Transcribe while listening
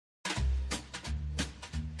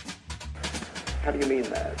How do you mean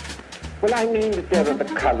that? Well, I mean that there are the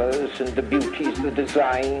colors and the beauties, the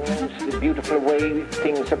designs, the beautiful way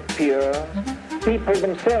things appear. People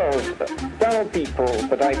themselves, dull people,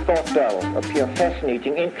 but I thought dull, appear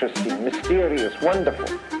fascinating, interesting, mysterious, wonderful.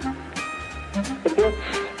 But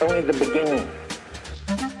that's only the beginning.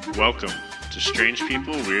 Welcome to Strange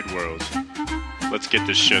People, Weird World. Let's get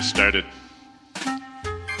this show started. Can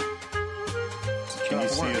you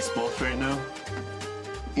see us both right now?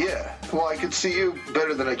 Yeah. Well, I can see you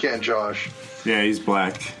better than I can, Josh. Yeah, he's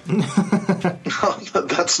black.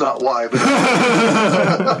 That's not why, but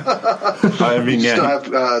I mean, you yeah. still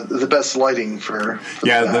have the best lighting for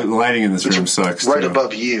Yeah, that. the lighting in this room sucks. Right too.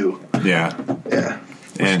 above you. Yeah. Yeah.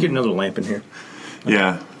 We should get another lamp in here.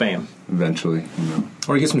 Yeah. Bam. Eventually,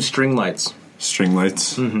 Or get some string lights. String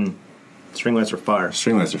lights. Mm-hmm. String lights are fire.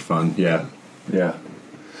 String lights are fun. Yeah. Yeah.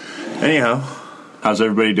 Anyhow, how's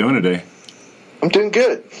everybody doing today? I'm doing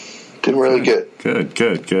good. Doing really good.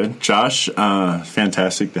 Good. Josh,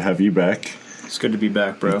 fantastic to have you back. It's good to be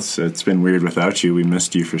back, bro. It's been weird without you. We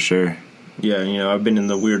missed you for sure. Yeah, I've been in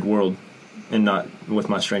the weird world and not with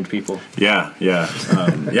my strange people. Yeah.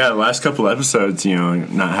 The last couple episodes,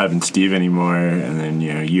 not having Steve anymore, and then,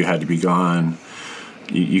 you had to be gone.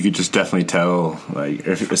 You could just definitely tell, like,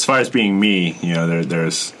 as far as being me,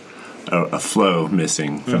 there's a flow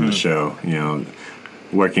missing from the show,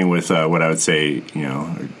 working with what I would say,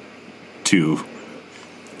 two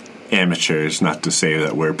amateurs, not to say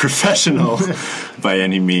that we're professional by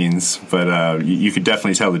any means, but you could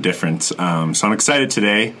definitely tell the difference. So I'm excited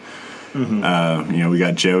today. We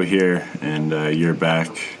got Joe here, and you're back.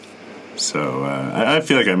 So I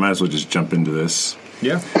feel like I might as well just jump into this.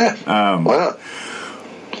 Yeah. Why not?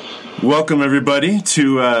 Welcome, everybody,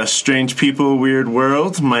 to Strange People, Weird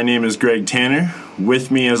World. My name is Greg Tanner. With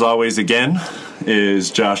me, as always, again,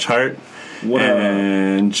 is Josh Hart. What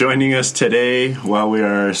and joining us today, while we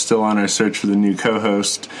are still on our search for the new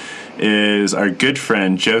co-host, is our good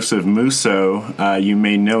friend, Joseph Musso. You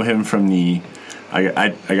may know him from the...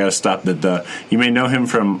 I gotta stop you may know him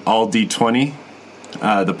from All D20,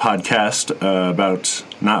 the podcast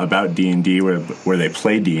not about D&D, where they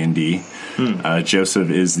play D&D. Joseph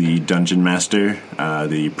is the dungeon master,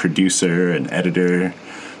 the producer and editor,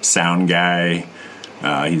 sound guy.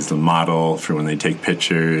 He's the model for when they take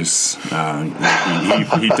pictures.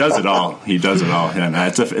 He does it all. And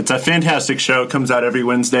it's a fantastic show. It comes out every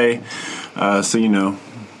Wednesday. So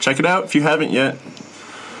check it out if you haven't yet.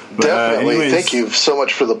 But, definitely. Thank you so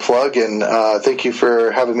much for the plug, and thank you for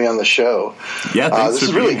having me on the show. Yeah, thanks this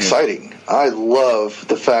is really exciting. I love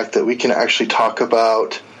the fact that we can actually talk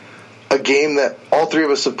about a game that all three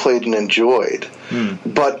of us have played and enjoyed,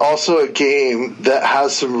 but also a game that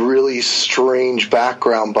has some really strange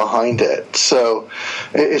background behind it. So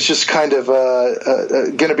it's just kind of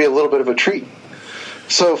going to be a little bit of a treat.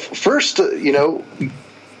 So first, let's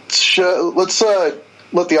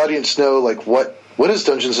let the audience know, like, what is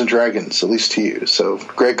Dungeons and Dragons, at least to you. So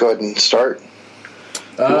Greg, go ahead and start.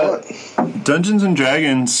 Dungeons and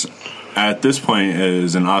Dragons at this point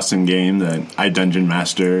is an awesome game that I dungeon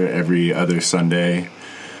master every other Sunday.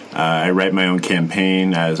 I write my own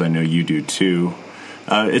campaign, as I know you do too.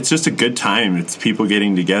 It's just a good time. It's people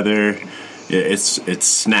getting together. It's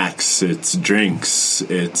snacks. It's drinks.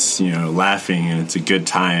 It's laughing, and it's a good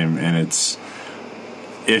time. And it's,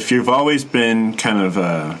 if you've always been kind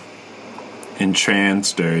of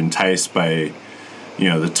entranced or enticed by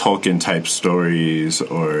the Tolkien type stories,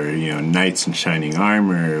 or knights in shining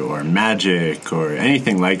armor, or magic, or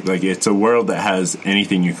anything like it's a world that has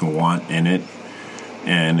anything you can want in it,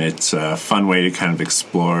 and it's a fun way to kind of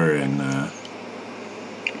explore and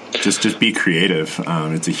just be creative.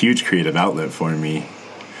 It's a huge creative outlet for me.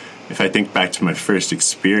 If I think back to my first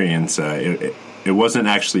experience, it wasn't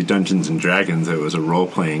actually Dungeons and Dragons. It was a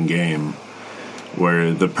role-playing game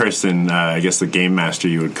where the person, I guess the game master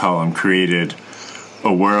you would call him, created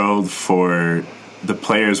a world for the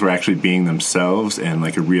players were actually being themselves, and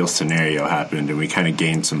like a real scenario happened, and we kind of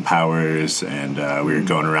gained some powers, and we were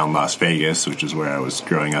going around Las Vegas, which is where I was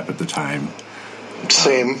growing up at the time.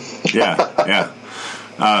 Same. Yeah.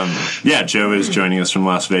 Joe is joining us from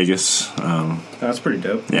Las Vegas. That's pretty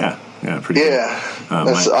dope. Yeah, pretty good.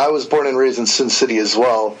 I was born and raised in Sin City as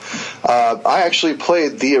well. I actually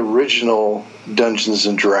played the original Dungeons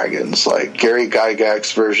and Dragons, like Gary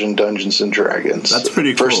Gygax's version Dungeons and Dragons. That's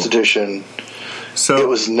pretty cool. First edition. So it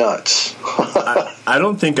was nuts. I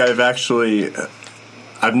don't think I've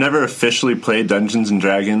never officially played Dungeons and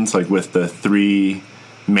Dragons, like with the 3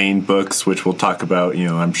 main books, which we'll talk about,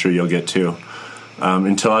 I'm sure you'll get to.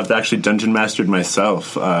 Until I've actually dungeon mastered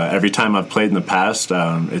myself. Every time I've played in the past,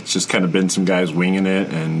 it's just kind of been some guys winging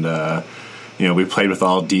it, and we played with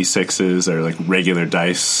all D6s or like regular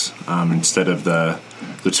dice instead of the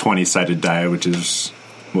 20-sided die, which is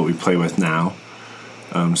what we play with now.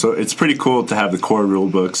 So it's pretty cool to have the core rule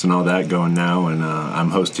books and all that going now, and I'm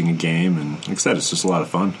hosting a game, and like I said, it's just a lot of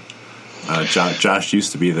fun. Josh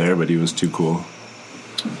used to be there, but he was too cool.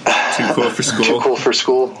 Too cool for school. Too cool for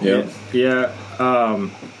school. Yeah.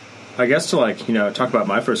 I guess to talk about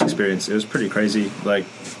my first experience, it was pretty crazy. Like,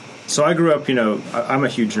 so I grew up, I'm a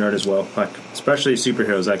huge nerd as well. Like, especially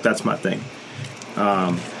superheroes. Like, that's my thing.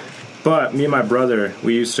 But me and my brother,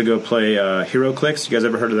 we used to go play HeroClix. You guys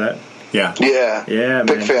ever heard of that? Yeah. Yeah,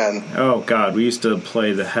 big man. fan. Oh, God, we used to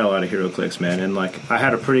play the hell out of HeroClix, man. And, like, I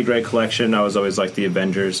had a pretty great collection. I was always, like, the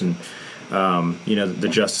Avengers and, the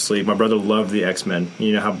Justice League. My brother loved the X-Men.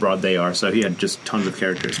 You know how broad they are, so he had just tons of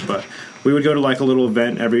characters. But we would go to, like, a little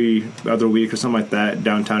event every other week or something like that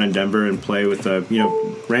downtown in Denver and play with,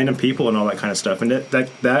 random people and all that kind of stuff. And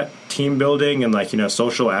that team building and, like,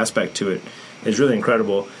 social aspect to it is really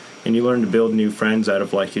incredible. And you learn to build new friends out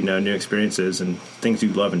of, like, new experiences and things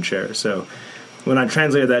you love and share. So when I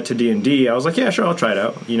translated that to D&D, I was like, yeah, sure, I'll try it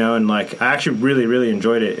out. And, like, I actually really, really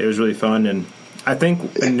enjoyed it. It was really fun. And I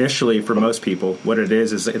think initially for most people, what it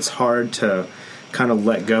is it's hard to kind of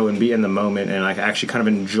let go and be in the moment and, like, actually kind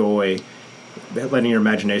of enjoy letting your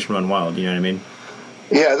imagination run wild. You know what I mean?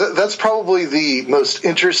 Yeah, that's probably the most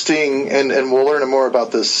interesting, and we'll learn more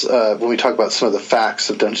about this when we talk about some of the facts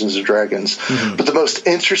of Dungeons & Dragons. Mm-hmm. But the most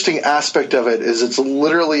interesting aspect of it is it's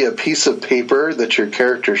literally a piece of paper that's your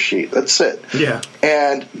character sheet. That's it. Yeah.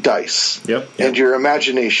 And dice. Yep. And your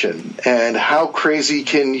imagination. And how crazy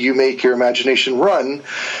can you make your imagination run?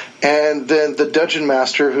 And then the dungeon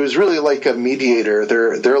master, who's really like a mediator,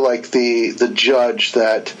 they're like the judge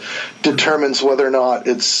that determines whether or not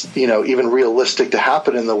it's even realistic to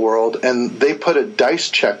happen in the world, and they put a dice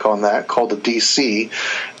check on that called a DC,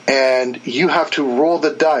 and you have to roll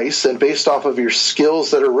the dice, and based off of your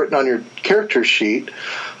skills that are written on your character sheet,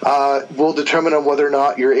 will determine on whether or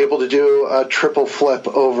not you're able to do a triple flip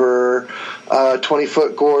over a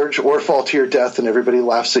 20-foot gorge or fall to your death, and everybody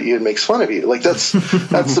laughs at you and makes fun of you. Like, that's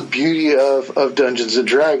the beauty of Dungeons and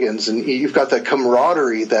Dragons, and you've got that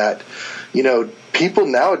camaraderie that people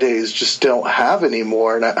nowadays just don't have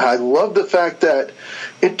anymore. And I love the fact that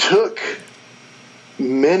it took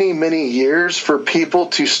many, many years for people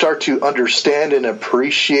to start to understand and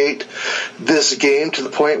appreciate this game to the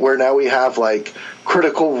point where now we have, like,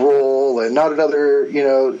 Critical Role and not another,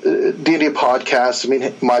 D&D podcast. I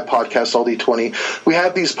mean, my podcast, All D20. We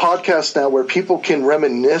have these podcasts now where people can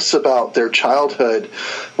reminisce about their childhood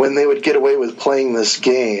when they would get away with playing this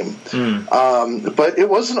game. But it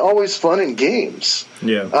wasn't always fun in games.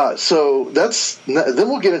 Yeah. So then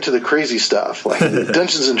we'll get into the crazy stuff, like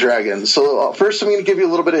Dungeons and Dragons. So first I'm going to give you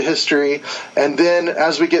a little bit of history, and then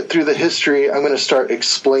as we get through the history, I'm going to start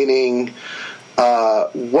explaining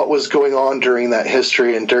what was going on during that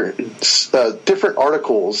history and different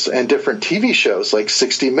articles and different TV shows like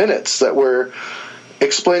 60 Minutes that were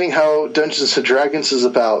explaining how Dungeons and Dragons is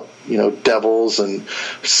about, devils and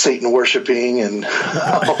Satan worshiping and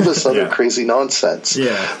all this other crazy nonsense.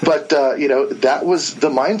 Yeah. But, that was the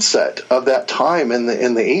mindset of that time in the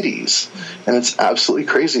 80s. And it's absolutely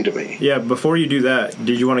crazy to me. Yeah. Before you do that,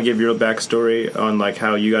 did you want to give your backstory on, like,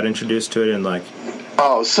 how you got introduced to it and, like...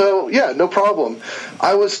 Oh, so, yeah, no problem.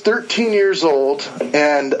 I was 13 years old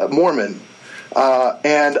and Mormon,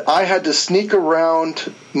 and I had to sneak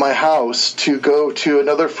around my house to go to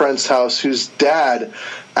another friend's house whose dad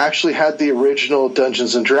actually had the original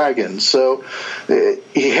Dungeons & Dragons. So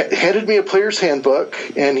he handed me a player's handbook,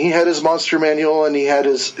 and he had his monster manual, and he had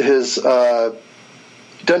his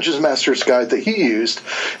Dungeons Master's guide that he used,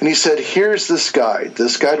 and he said, here's this guide.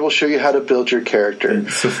 This guide will show you how to build your character.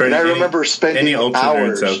 And I remember spending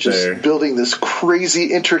hours just building this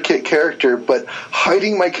crazy intricate character, but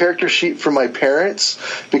hiding my character sheet from my parents,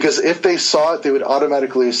 because if they saw it, they would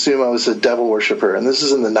automatically assume I was a devil worshiper, and this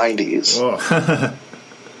is in the 90s. Oh.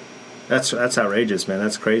 That's outrageous, man.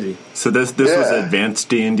 That's crazy. So this was advanced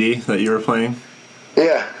D&D that you were playing?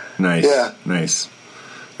 Yeah. Nice. Yeah. Nice.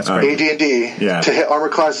 AD&D to hit Armor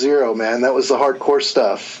Class 0, man. That was the hardcore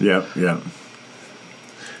stuff. Yep. Yeah,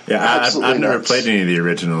 I've never played any of the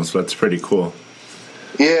originals, but it's pretty cool.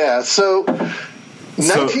 Yeah, so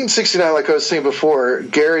 1969, like I was saying before,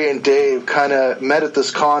 Gary and Dave kind of met at this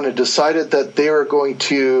con and decided that they were going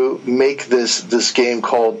to make this game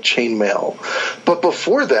called Chainmail. But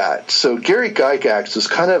before that, so Gary Gygax was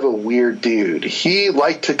kind of a weird dude. He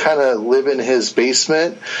liked to kind of live in his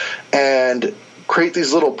basement and create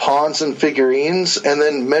these little pawns and figurines and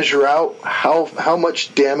then measure out how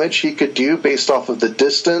much damage he could do based off of the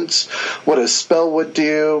distance, what a spell would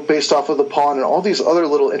do based off of the pawn, and all these other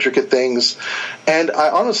little intricate things. And I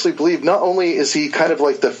honestly believe not only is he kind of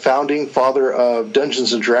like the founding father of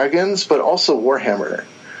Dungeons & Dragons, but also Warhammer.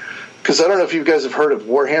 Because I don't know if you guys have heard of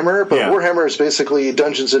Warhammer, but Warhammer is basically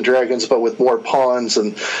Dungeons & Dragons, but with more pawns,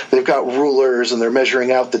 and they've got rulers, and they're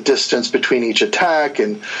measuring out the distance between each attack,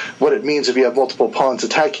 and what it means if you have multiple pawns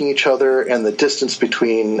attacking each other, and the distance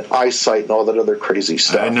between eyesight and all that other crazy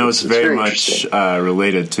stuff. I know it's very much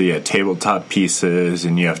related to tabletop pieces,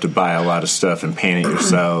 and you have to buy a lot of stuff and paint it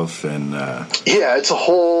yourself. And yeah, it's a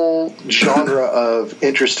whole genre of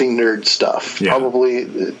interesting nerd stuff,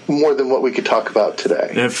 probably more than what we could talk about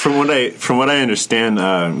today. And from what I understand,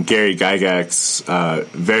 Gary Gygax's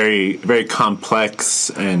very, very complex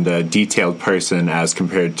and detailed person as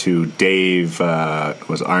compared to Dave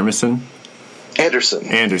Anderson.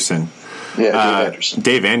 Yeah, Dave Anderson.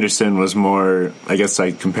 Dave Anderson was more, I guess,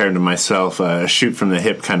 I compared to myself, a shoot from the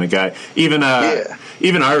hip kind of guy. Even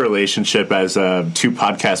our relationship as two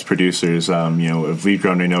podcast producers, we've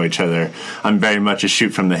grown to know each other. I'm very much a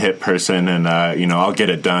shoot from the hip person, and I'll get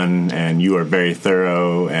it done. And you are very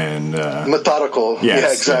thorough and methodical. Yes,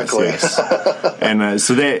 yeah, exactly. Yes. And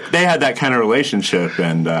so they had that kind of relationship,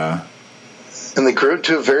 and they grew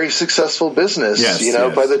into a very successful business. Yes,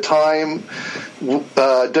 by the time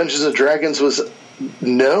Dungeons & Dragons was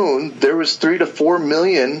known, there was 3 to 4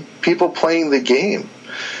 million people playing the game.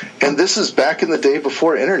 And this is back in the day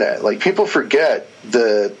before internet. Like, people forget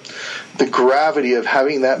the gravity of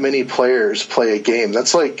having that many players play a game.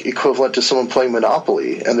 That's like equivalent to someone playing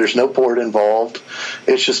Monopoly, and there's no board involved.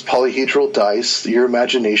 It's just polyhedral dice, your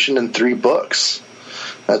imagination, and 3 books.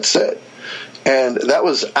 That's it. And that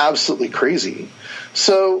was absolutely crazy.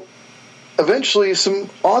 So eventually some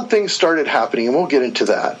odd things started happening, and we'll get into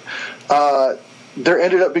that. There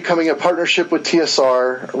ended up becoming a partnership with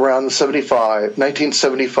TSR around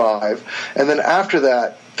 1975, and then after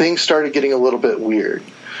that, things started getting a little bit weird.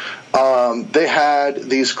 They had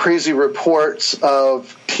these crazy reports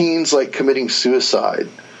of teens committing suicide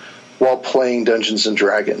while playing Dungeons &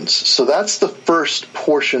 Dragons. So that's the first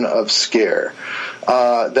portion of Scare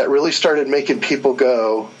that really started making people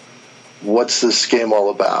go, what's this game all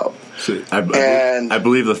about? So I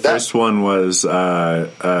believe the first one was, I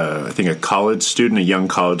think, a young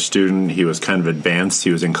college student. He was kind of advanced. He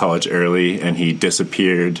was in college early, and he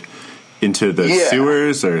disappeared into the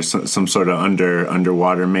sewers or some sort of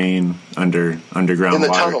underwater main, underground in the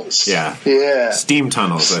water. Tunnels. Yeah. Steam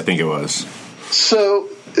tunnels, I think it was. So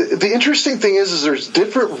the interesting thing is there's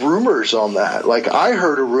different rumors on that. Like, I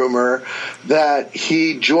heard a rumor that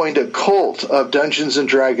he joined a cult of Dungeons &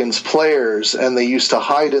 Dragons players, and they used to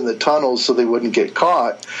hide in the tunnels so they wouldn't get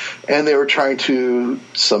caught, and they were trying to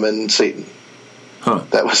summon Satan. Huh.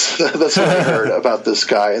 That's what I heard about this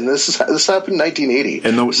guy, and this happened in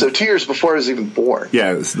 1980, so 2 years before I was even born.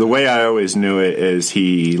 Yeah, the way I always knew it is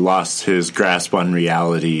he lost his grasp on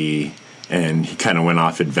reality, and he kind of went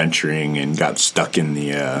off adventuring and got stuck in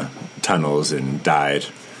the tunnels and died.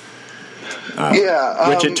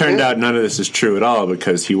 Which it turned out none of this is true at all,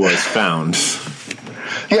 because he was found.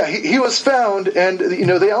 Yeah, he was found, and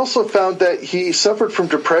they also found that he suffered from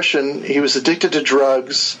depression. He was addicted to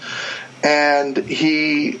drugs, and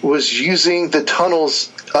he was using the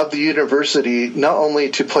tunnels of the university not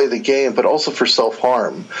only to play the game, but also for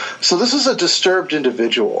self-harm. So this is a disturbed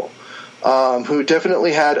individual who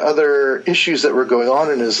definitely had other issues that were going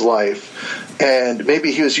on in his life. And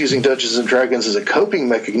maybe he was using Dungeons & Dragons as a coping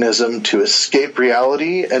mechanism to escape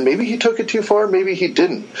reality, and maybe he took it too far, maybe he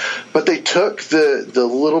didn't. But they took the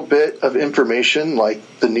little bit of information,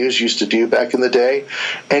 like the news used to do back in the day,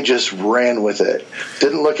 and just ran with it.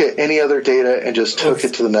 Didn't look at any other data and just took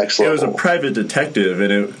it to the next level. It was a private detective,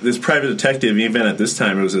 and this private detective, even at this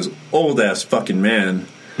time, it was this old-ass fucking man.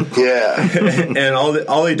 Yeah. And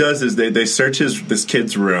all he does is they search this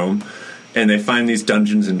kid's room, and they find these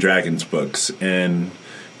Dungeons and Dragons books. And,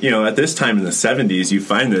 at this time in the 70s, you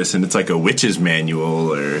find this, and it's like a witch's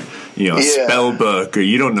manual or, a spell book, or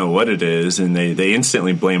you don't know what it is, and they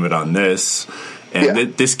instantly blame it on this.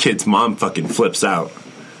 And this kid's mom fucking flips out.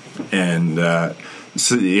 And,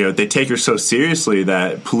 so, they take her so seriously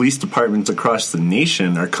that police departments across the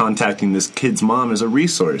nation are contacting this kid's mom as a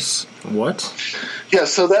resource. What? Yeah,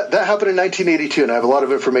 so that happened in 1982, and I have a lot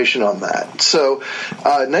of information on that. So,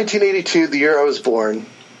 1982, the year I was born,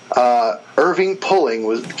 Irving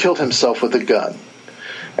Pulling killed himself with a gun.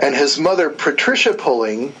 And his mother, Patricia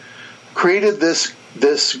Pulling, created this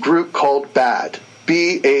group called BADD,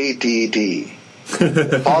 B-A-D-D.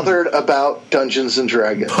 bothered about Dungeons and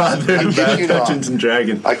Dragons. Bothered about Dungeons and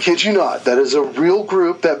Dragons. I kid you not. That is a real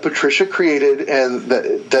group that Patricia created and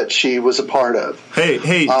that she was a part of. Hey,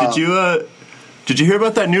 did you hear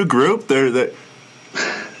about that new group?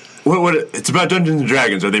 What? It's about Dungeons and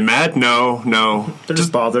Dragons. Are they mad? No. They're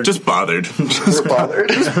just bothered. Just bothered. They're bothered.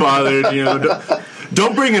 Just bothered.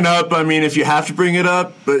 Don't bring it up. I mean, if you have to bring it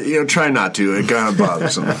up, but try not to. It kind of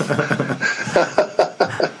bothers them.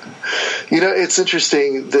 It's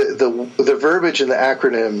interesting the verbiage and the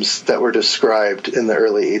acronyms that were described in the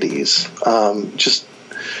early 80s. Just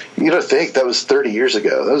think that was 30 years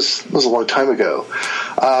ago. That was a long time ago.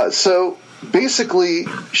 So basically,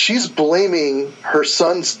 she's blaming her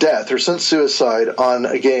son's death, her son's suicide, on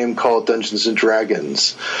a game called Dungeons and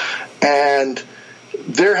Dragons, and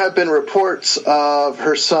there have been reports of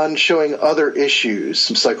her son showing other issues,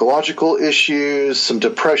 some psychological issues, some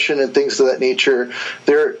depression and things of that nature.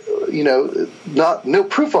 They're, no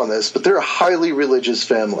proof on this, but they're a highly religious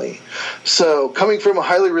family. So coming from a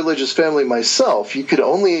highly religious family myself, you could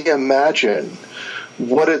only imagine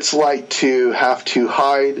what it's like to have to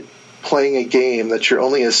hide playing a game that's your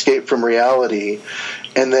only escape from reality,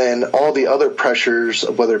 and then all the other pressures,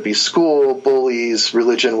 whether it be school, bullies,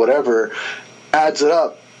 religion, whatever, adds it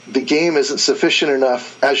up. The game isn't sufficient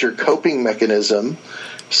enough as your coping mechanism,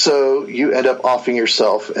 so you end up offing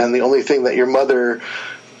yourself, and the only thing that your mother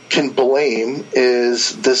can blame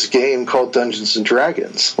is this game called Dungeons and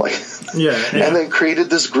Dragons. And then created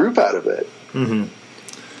this group out of it. Mm-hmm. And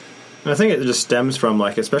I think it just stems from,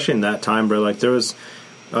 especially in that time, bro, there was,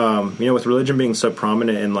 with religion being so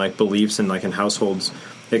prominent in, beliefs and, in households,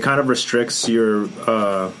 it kind of restricts your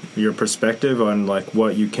perspective on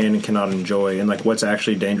what you can and cannot enjoy, and what's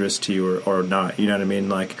actually dangerous to you or not. You know what I mean?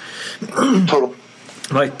 Total.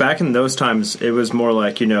 Back in those times, it was more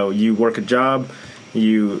you work a job,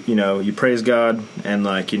 you praise God, and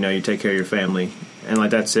you take care of your family, and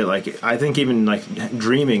that's it. I think even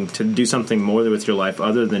dreaming to do something more with your life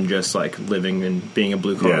other than just living and being a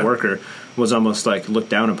blue collar worker was almost looked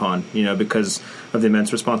down upon, because of the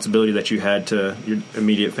immense responsibility that you had to your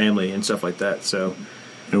immediate family and stuff like that. So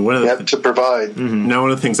you have to provide. Mm-hmm. Now,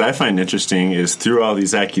 one of the things I find interesting is through all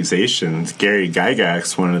these accusations, Gary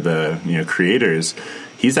Gygax, one of the creators,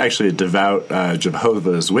 he's actually a devout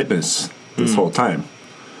Jehovah's Witness this whole time.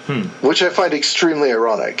 Which I find extremely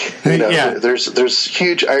ironic. There's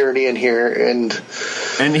huge irony in here, and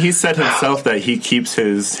he said himself that he keeps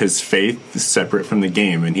his faith separate from the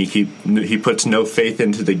game, and he puts no faith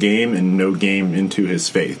into the game and no game into his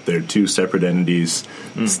faith. They're two separate entities,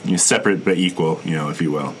 separate but equal, if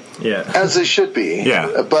you will. Yeah, as they should be.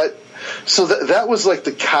 Yeah, but. So that was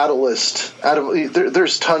the catalyst.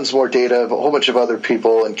 There's tons more data of a whole bunch of other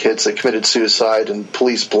people and kids that committed suicide, and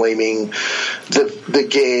police blaming the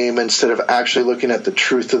game instead of actually looking at the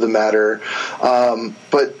truth of the matter.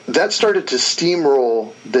 But that started to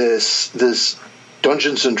steamroll this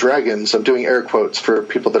Dungeons and Dragons, I'm doing air quotes for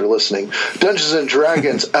people that are listening, Dungeons and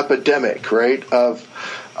Dragons epidemic, right, of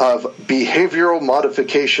behavioral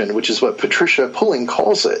modification, which is what Patricia Pulling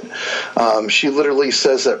calls it. She literally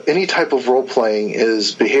says that any type of role-playing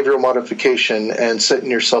is behavioral modification and setting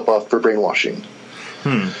yourself up for brainwashing.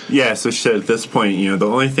 Yeah, so she said at this point, the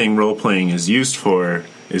only thing role-playing is used for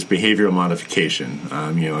is behavioral modification,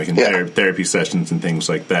 in therapy sessions and things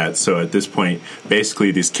like that. So at this point,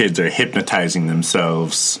 basically these kids are hypnotizing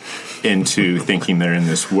themselves into thinking they're in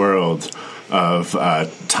this world of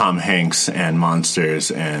Tom Hanks and monsters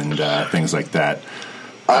and things like that.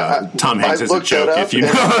 Tom Hanks is a joke, if you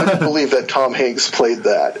know. I didn't believe that Tom Hanks played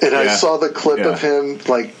that. And I saw the clip of him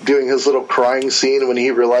doing his little crying scene when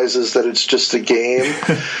he realizes that it's just a game.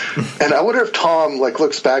 And I wonder if Tom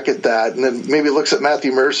looks back at that and then maybe looks at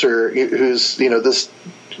Matthew Mercer, who's this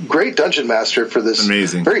great dungeon master for this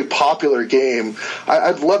very popular game.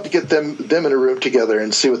 I'd love to get them in a room together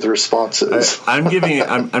and see what the response is. I'm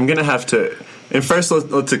going to have to. And first,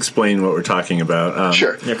 let's explain what we're talking about.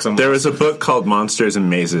 Sure. There was a book called Monsters and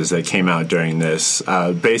Mazes that came out during this.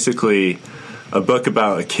 Basically, a book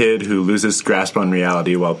about a kid who loses grasp on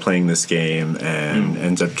reality while playing this game and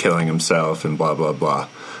ends up killing himself and blah, blah, blah.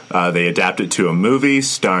 They adapted to a movie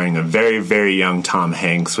starring a very, very young Tom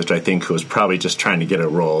Hanks, which I think was probably just trying to get a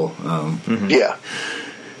role. Yeah.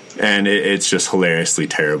 And it's just hilariously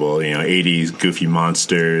terrible, 80s goofy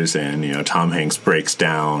monsters, and, Tom Hanks breaks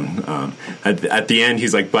down. At the end,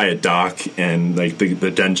 he's, by a dock, and,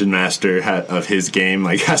 the dungeon master of his game,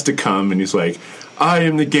 has to come, and he's like, I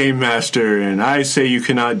am the game master, and I say you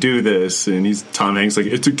cannot do this. And Tom Hanks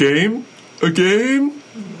it's a game? A game?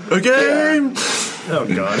 A game? Yeah. Oh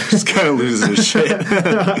God, just kind of loses his shit.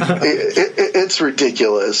 It's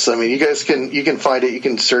ridiculous. I mean, you can find it. You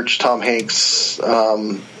can search Tom Hanks.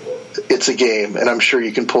 It's a game, and I'm sure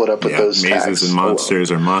you can pull it up with those mazes tags. and monsters,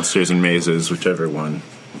 or monsters and mazes, whichever one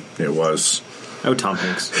it was. Oh, Tom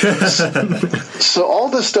Hanks. So all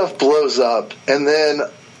this stuff blows up, and then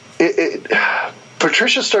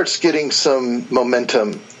Patricia starts getting some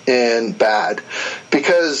momentum in bad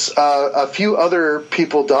because a few other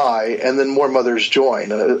people die, and then more mothers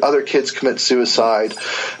join. Other kids commit suicide.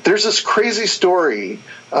 There's this crazy story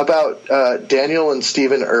about Daniel and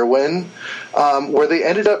Stephen Irwin where they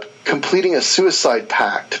ended up completing a suicide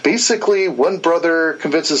pact. Basically, one brother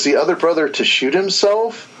convinces the other brother to shoot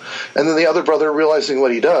himself, and then the other brother, realizing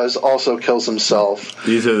what he does, also kills himself.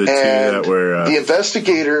 These are the two that were... the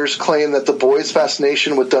investigators claim that the boys'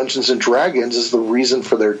 fascination with Dungeons & Dragons is the reason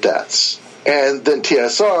for their deaths. And then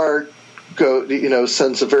TSR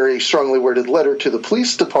sends a very strongly worded letter to the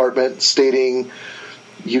police department stating,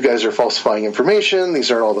 you guys are falsifying information,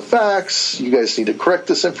 these aren't all the facts, you guys need to correct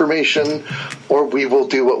this information, or we will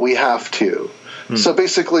do what we have to. So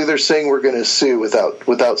basically, they're saying we're going to sue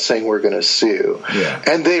without saying we're going to sue. Yeah.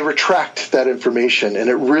 And they retract that information, and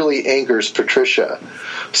it really angers Patricia.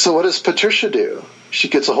 So what does Patricia do? She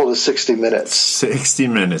gets a hold of 60 Minutes. 60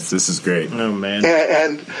 Minutes. This is great. Oh, man.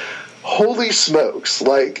 And holy smokes,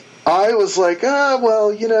 like, I was like,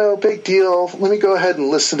 big deal. Let me go ahead and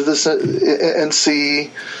listen to this and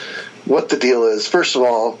see what the deal is. First of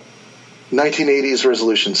all, 1980s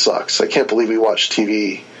resolution sucks. I can't believe we watched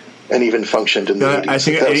TV and even functioned in the 80s. I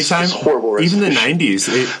think anytime, even the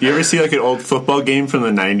 90s, you ever see like an old football game from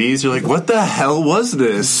the 90s, you're like, what the hell was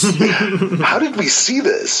this? How did we see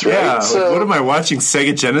this, right? Yeah, like, what am I watching,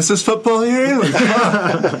 Sega Genesis football here? Like,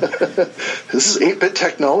 this is 8-bit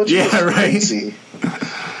technology? Yeah, That's right. crazy.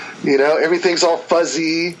 Everything's all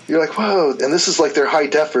fuzzy. You're like, whoa. And this is like their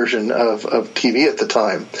high-def version of TV at the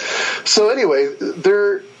time. So anyway,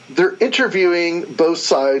 they're interviewing both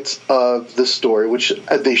sides of the story, which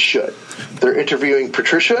they should. They're interviewing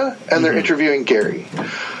Patricia and they're interviewing Gary.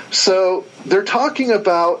 So they're talking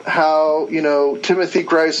about how, Timothy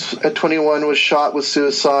Grice at 21 was shot with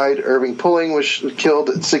suicide. Irving Pulling was killed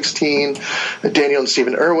at 16. Daniel and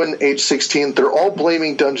Stephen Irwin, age 16. They're all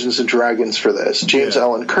blaming Dungeons & Dragons for this. James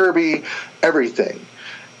Allen Kirby, everything.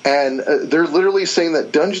 And they're literally saying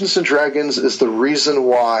that Dungeons & Dragons is the reason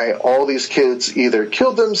why all these kids either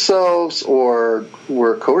killed themselves or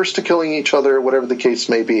were coerced to killing each other, whatever the case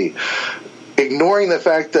may be. Ignoring the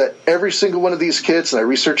fact that every single one of these kids, and I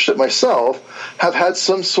researched it myself, have had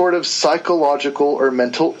some sort of psychological or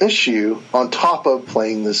mental issue on top of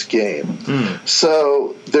playing this game.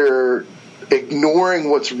 So they're ignoring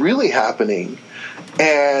what's really happening,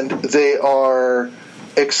 and they are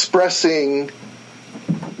expressing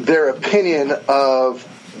their opinion of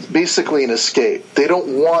basically an escape. They don't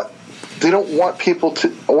want people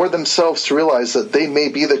to or themselves to realize that they may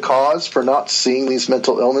be the cause for not seeing these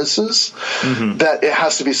mental illnesses. That it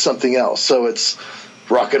has to be something else. So it's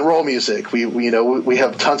rock and roll music. We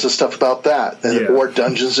have tons of stuff about that, or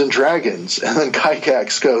Dungeons and Dragons. And then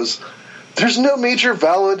Kykax goes, "There's no major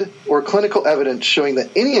valid or clinical evidence showing that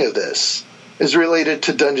any of this is related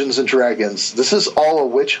to Dungeons and Dragons. This is all a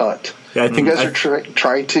witch hunt. Yeah, I think you guys are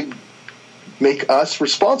trying to make us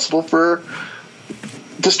responsible for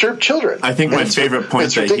disturbed children." I think my favorite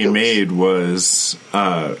point that he made was,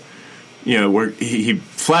 where he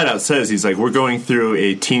flat out says, he's like, we're going through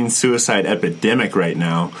a teen suicide epidemic right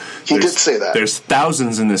now. He did say that. There's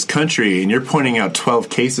thousands in this country, and you're pointing out 12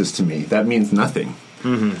 cases to me. That means nothing. They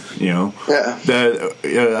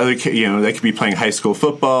could be playing high school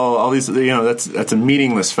football. All these, that's a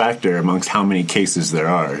meaningless factor amongst how many cases there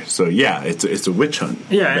are. So it's a witch hunt.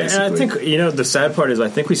 Yeah, basically. and I think the sad part is I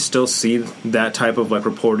think we still see that type of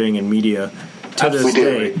reporting in media to this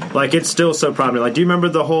day. Like it's still so prominent. Like, do you remember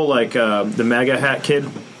the whole the MAGA hat kid?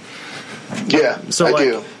 Yeah, so I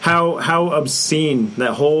do. How obscene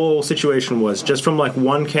that whole situation was, just from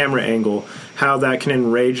one camera angle, how that can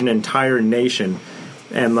enrage an entire nation.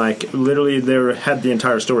 And literally, they had the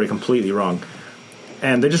entire story completely wrong,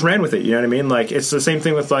 and they just ran with it. You know what I mean? It's the same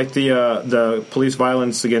thing with the police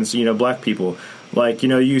violence against black people.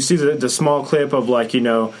 You see the small clip of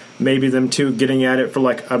maybe them two getting at it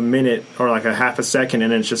for a minute or a half a second,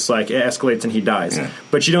 and it's just it escalates and he dies. Yeah.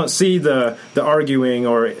 But you don't see the arguing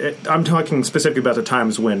I'm talking specifically about the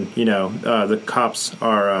times when the cops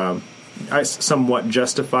are. Somewhat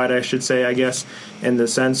justified, I should say, I guess, in the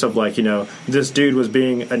sense of this dude was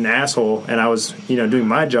being an asshole, and I was doing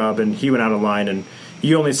my job, and he went out of line and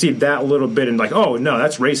you only see that little bit and like, oh no,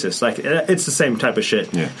 that's racist. Like it's the same type of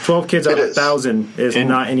shit. Yeah. 12 kids out of 1,000 is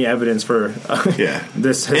not any evidence for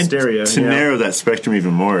this hysteria. And to narrow that spectrum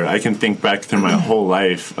even more, I can think back through my whole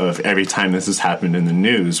life of every time this has happened in the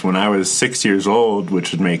news. When I was 6 years old,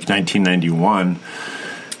 which would make 1991.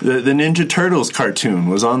 The Ninja Turtles cartoon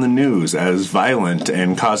was on the news as violent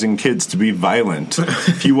and causing kids to be violent.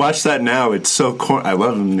 If you watch that now, it's so I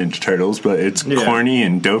love the Ninja Turtles, but it's corny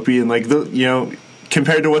and dopey and like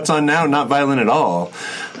compared to what's on now, not violent at all.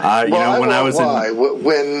 When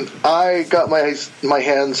I got my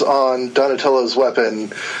hands on Donatello's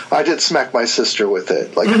weapon, I did smack my sister with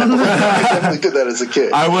it. Like I definitely did that as a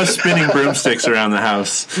kid. I was spinning broomsticks around the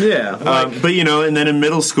house. Yeah, but and then in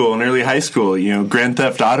middle school and early high school, Grand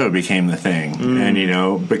Theft Auto became the thing,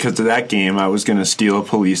 and because of that game, I was going to steal a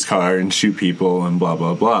police car and shoot people and blah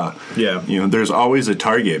blah blah. Yeah, there's always a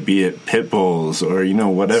target, be it pit bulls or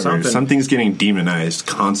whatever. Something's getting demonized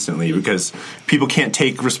constantly because people can't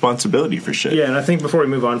take responsibility for shit. Yeah, and I think before we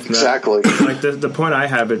move on from that, like the point I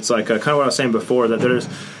have, it's like kind of what I was saying before, that there's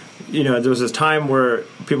there was this time where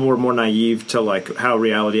people were more naive to like how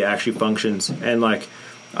reality actually functions, and like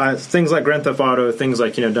things like Grand Theft Auto, things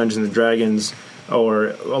like Dungeons and Dragons, or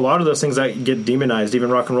a lot of those things that get demonized,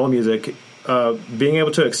 even rock and roll music, being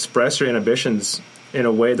able to express your inhibitions in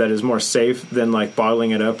a way that is more safe than like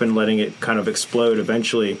bottling it up and letting it kind of explode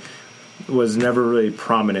eventually was never really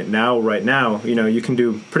prominent. Right now, you can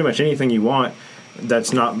do pretty much anything you want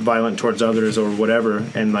that's not violent towards others or whatever,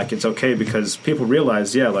 and like it's okay because people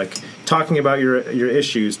realize, like talking about your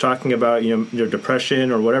issues, talking about your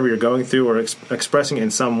depression or whatever you're going through, or expressing it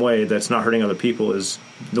in some way that's not hurting other people is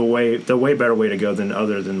the way better way to go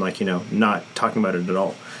than like not talking about it at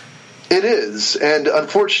all. It is, and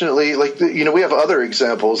unfortunately, like we have other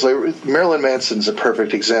examples. Like Marilyn Manson's a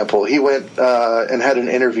perfect example. He went and had an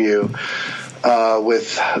interview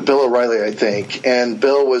with Bill O'Reilly, I think, and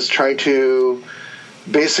Bill was trying to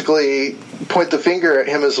basically point the finger at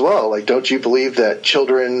him as well. Like, don't you believe that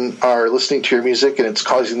children are listening to your music and it's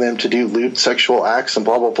causing them to do lewd sexual acts and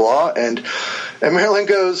blah blah blah? And Marilyn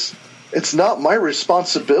goes, it's not my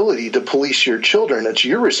responsibility to police your children. It's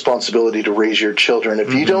your responsibility to raise your children.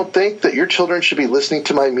 If you don't think that your children should be listening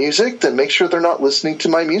to my music, then make sure they're not listening to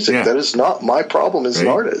my music. Yeah. That is not my problem as an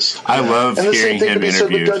artist. I love hearing him interviewed. And the same thing can be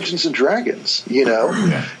said with Dungeons and Dragons.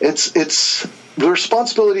 It's the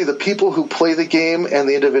responsibility of the people who play the game and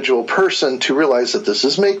the individual person to realize that this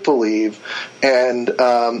is make-believe, and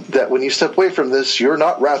that when you step away from this, you're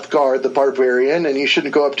not Wrathgar the Barbarian, and you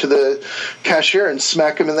shouldn't go up to the cashier and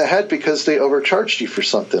smack him in the head because they overcharged you for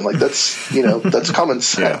something. Like, that's that's common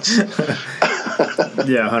sense.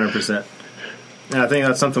 Yeah, 100%. And I think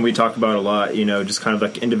that's something we talk about a lot, just kind of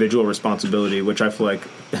like individual responsibility, which I feel like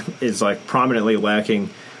is like prominently lacking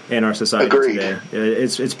in our society today.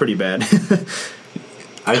 It's pretty bad.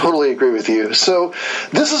 I totally agree with you. So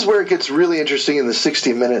this is where it gets really interesting in the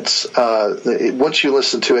 60 minutes once you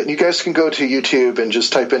listen to it. And you guys can go to YouTube and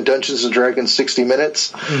just type in Dungeons & Dragons 60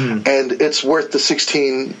 minutes, and it's worth the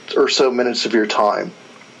 16 or so minutes of your time.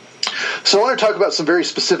 So I want to talk about some very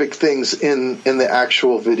specific things in the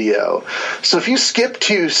actual video. So if you skip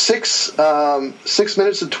to 6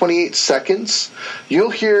 minutes and 28 seconds,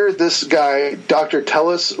 you'll hear this guy, Dr.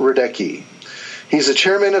 Telis Radecki. He's the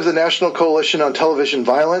chairman of the National Coalition on Television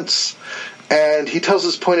Violence, and he tells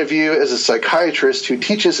his point of view as a psychiatrist who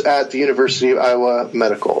teaches at the University of Iowa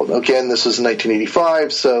Medical. Again, this was in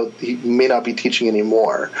 1985, so he may not be teaching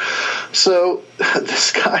anymore. So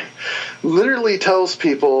this guy literally tells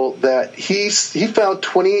people that he found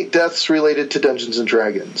 28 deaths related to Dungeons and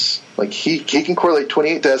Dragons. Like he can correlate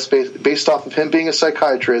 28 deaths based off of him being a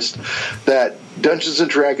psychiatrist, that Dungeons and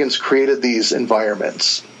Dragons created these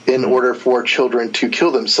environments in order for children to kill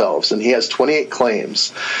themselves, and he has 28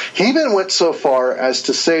 claims. He even went so far as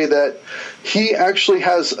to say that he actually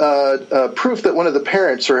has proof that one of the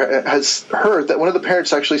parents, or has heard that one of the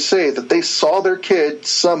parents actually say that they saw their kid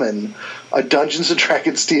summon a Dungeons and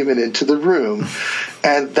Dragons demon into the room,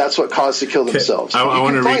 and that's what caused to kill themselves. I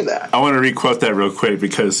want to re-quote that real quick,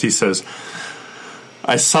 because he says,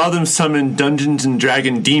 I saw them summon Dungeons and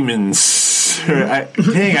Dragon demons. I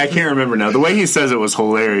can't remember now. The way he says it was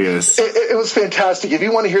hilarious. It was fantastic. If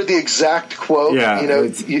you want to hear the exact quote,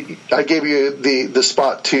 I gave you the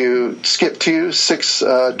spot to skip to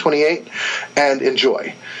 6:28 and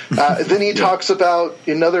enjoy. Then he talks about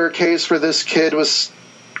another case where this kid was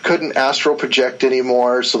couldn't astral project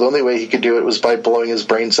anymore, so the only way he could do it was by blowing his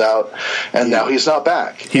brains out, and now he's not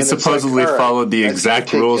back. He supposedly followed the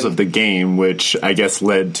exact rules of the game, which I guess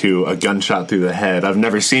led to a gunshot through the head. I've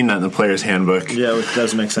never seen that in the player's handbook. Yeah, which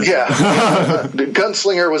does make sense. Yeah. The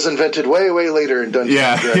gunslinger was invented way, way later in Dungeons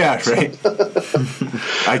 & Dragons. Yeah,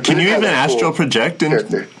 right. Can you even astral project?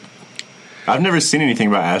 I've never seen anything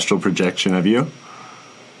about astral projection. Have you?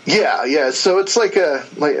 Yeah. So it's like I'm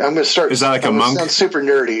going to start. Is that like a monk? Sounds super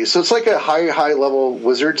nerdy. So it's like a high level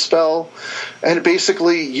wizard spell, and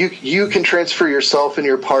basically you can transfer yourself and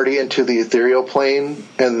your party into the ethereal plane.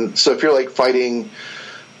 And so if you're like fighting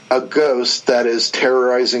a ghost that is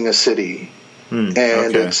terrorizing a city, and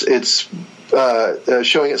it's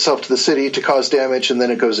showing itself to the city to cause damage, and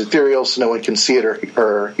then it goes ethereal so no one can see it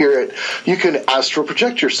or hear it, you can astral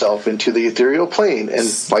project yourself into the ethereal plane and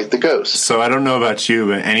fight the ghost. So I don't know about you,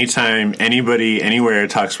 but anytime anybody anywhere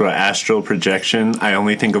talks about astral projection, I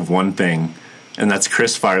only think of one thing, and that's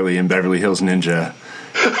Chris Farley in Beverly Hills Ninja.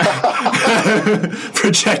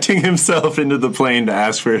 Projecting himself into the plane to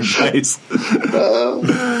ask for advice. He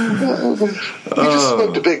just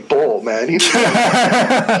smoked a big bowl, man.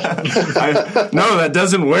 No, that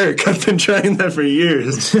doesn't work. I've been trying that for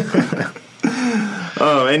years.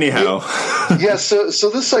 Anyhow. Yeah, so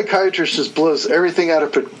this psychiatrist just blows everything out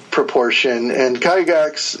of proportion, and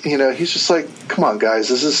Gygax, he's just like, come on, guys,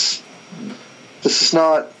 this is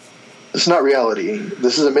not reality.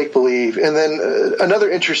 This is a make-believe. And then another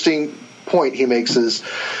interesting point he makes is,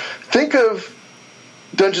 think of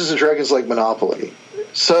Dungeons & Dragons like Monopoly.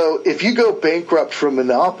 So if you go bankrupt from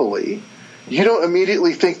Monopoly, you don't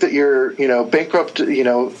immediately think that you're, bankrupt,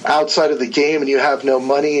 outside of the game and you have no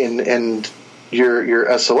money and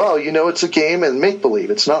you're SOL. It's a game and make-believe.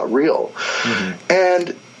 It's not real. Mm-hmm.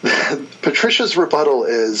 And Patricia's rebuttal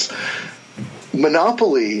is,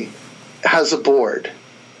 Monopoly has a board.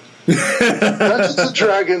 Dungeons &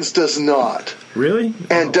 Dragons does not. Really?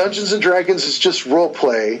 And Dungeons & Dragons is just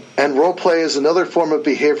role-play, and role-play is another form of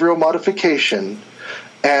behavioral modification,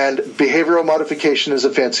 and behavioral modification is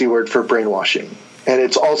a fancy word for brainwashing. And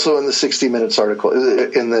it's also in the 60 Minutes article,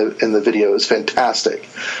 in the video. It's fantastic.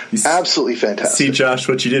 Absolutely fantastic. See, Josh,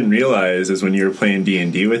 what you didn't realize is when you were playing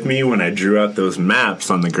D&D with me, when I drew out those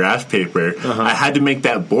maps on the graph paper, I had to make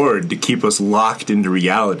that board to keep us locked into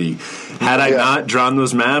reality. Had I not drawn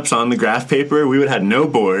those maps on the graph paper, we would have had no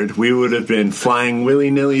board. We would have been flying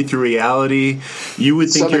willy-nilly through reality. You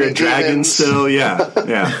would think you're a dragon still.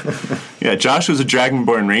 Yeah, Josh was a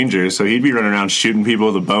Dragonborn Ranger, so he'd be running around shooting people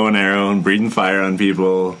with a bow and arrow and breathing fire on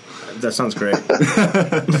people. That sounds great.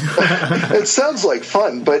 It sounds like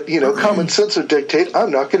fun, but, common sense would dictate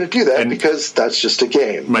I'm not going to do that because that's just a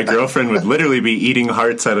game. My girlfriend would literally be eating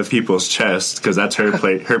hearts out of people's chests because that's her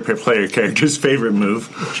player character's favorite move.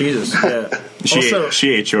 Jesus, yeah.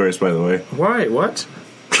 She ate yours, by the way. Why? What?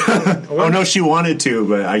 Oh, no, she wanted to,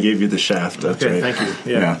 but I gave you the shaft. That's okay, right. Thank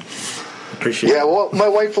you. Yeah. Appreciate it. Yeah, well, my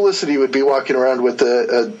wife Felicity would be walking around with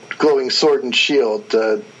a glowing sword and shield,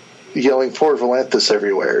 yelling for Volanthus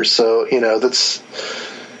everywhere. So, it's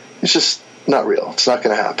just not real. It's not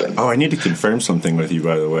going to happen. Oh, I need to confirm something with you,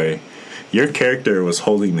 by the way. Your character was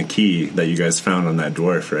holding the key that you guys found on that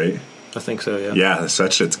dwarf, right? I think so, yeah. Yeah,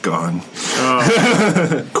 that shit's gone.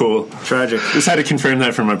 Oh. Cool. Tragic. Just had to confirm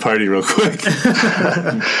that for my party real quick.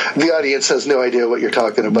 The audience has no idea what you're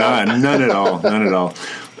talking about. None at all. None at all.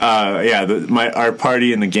 Our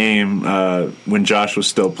party in the game, when Josh was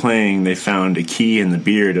still playing, they found a key in the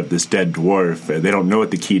beard of this dead dwarf. They don't know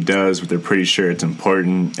what the key does, but they're pretty sure it's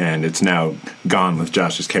important, and it's now gone with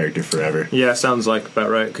Josh's character forever. Yeah, sounds like about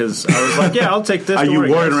right, because I was like, I'll take this. You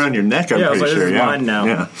wore it around your neck, I'm pretty sure. This is mine now.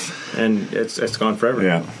 Yeah. And it's gone forever.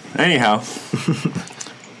 Yeah. Anyhow,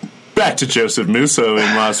 back to Joseph Musso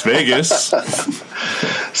in Las Vegas.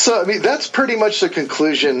 So, that's pretty much the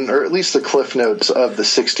conclusion, or at least the cliff notes of the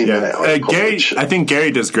 60-minute article. I think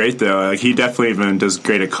Gary does great, though. He definitely even does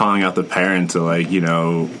great at calling out the parent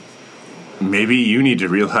to, maybe you need to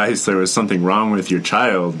realize there was something wrong with your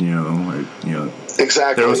child,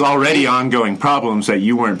 Exactly. There was already ongoing problems that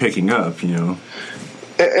you weren't picking up, And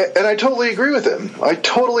I totally agree with him. I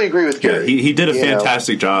totally agree with Gary. Yeah, he did a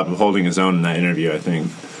fantastic job of holding his own in that interview, I think.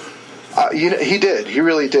 He did. He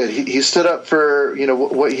really did. He stood up for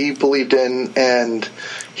what he believed in, and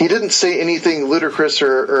he didn't say anything ludicrous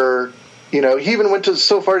or he even went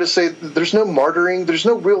so far to say there's no martyring, there's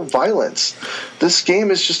no real violence. This game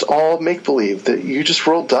is just all make believe that you just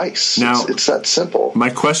roll dice. Now, it's that simple. My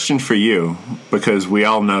question for you, because we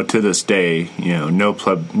all know to this day, no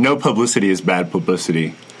publicity is bad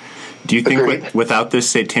publicity. Do you think without this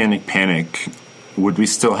satanic panic, would we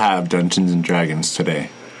still have Dungeons and Dragons today?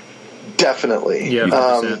 Definitely. Yeah,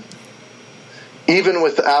 100%. Even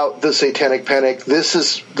without the Satanic Panic, this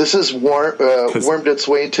is wormed its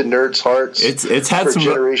way into nerds' hearts. It's had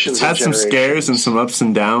some scares and some ups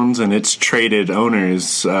and downs, and it's traded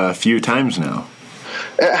owners a few times now.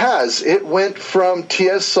 It has. It went from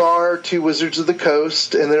TSR to Wizards of the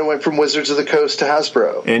Coast, and then it went from Wizards of the Coast to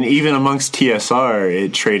Hasbro. And even amongst TSR,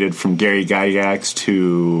 it traded from Gary Gygax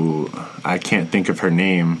to, I can't think of her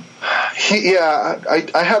name.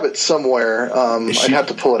 I have it somewhere. I'd have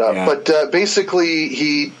to pull it up. Yeah. But basically,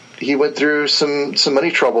 he went through some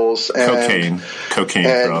money troubles and cocaine,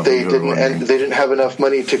 and they didn't have enough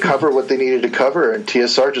money to cover what they needed to cover, and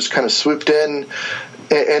TSR just kind of swooped in.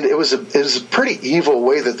 And it was a pretty evil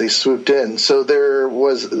way that they swooped in. So there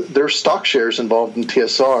were stock shares involved in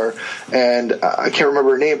TSR, and I can't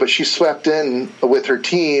remember her name, but she swept in with her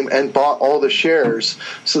team and bought all the shares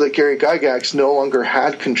so that Gary Gygax no longer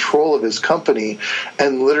had control of his company,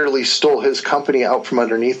 and literally stole his company out from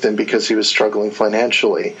underneath him because he was struggling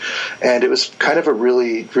financially. And it was kind of a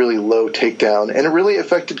really, really low takedown, and it really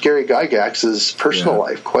affected Gary Gygax's personal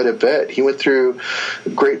life quite a bit. He went through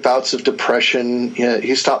great bouts of depression.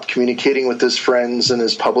 He stopped communicating with his friends and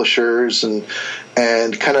his publishers, and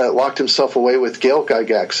kind of locked himself away with Gail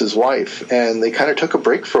Gygax, his wife, and they kind of took a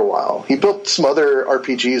break for a while. He built some other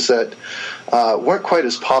RPGs that weren't quite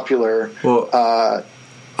as popular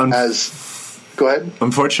as... Go ahead.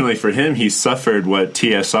 Unfortunately for him, he suffered what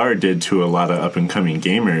TSR did to a lot of up-and-coming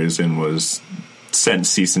gamers, and was sent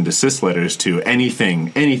cease and desist letters to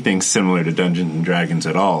anything similar to Dungeons and Dragons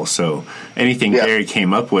at all. So anything Gary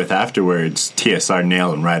came up with afterwards, TSR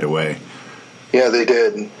nailed him right away. Yeah, they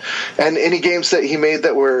did. And any games that he made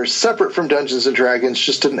that were separate from Dungeons and Dragons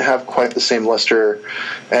just didn't have quite the same luster.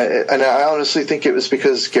 And I honestly think it was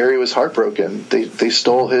because Gary was heartbroken. They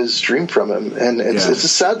stole his dream from him, and it's a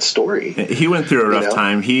sad story. He went through a rough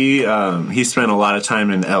time. He spent a lot of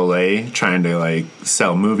time in LA trying to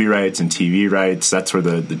sell movie rights and TV rights. That's where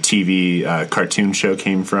the TV cartoon show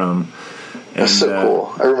came from. That's so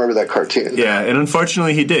cool. I remember that cartoon. Yeah, and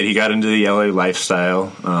unfortunately he did. He got into the LA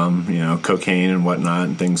lifestyle, cocaine and whatnot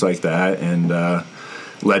and things like that, and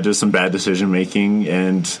led to some bad decision-making.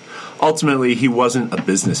 And ultimately he wasn't a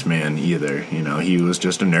businessman either. He was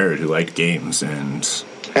just a nerd who liked games and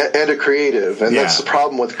a creative. And that's the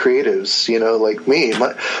problem with creatives, like me.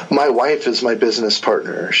 My wife is my business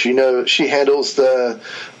partner. She handles the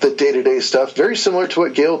day-to-day stuff, very similar to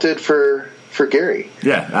what Gail did for Gary.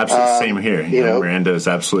 Yeah, absolutely. Same here. Miranda is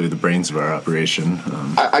absolutely the brains of our operation.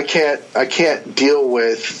 I can't deal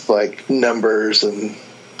with numbers and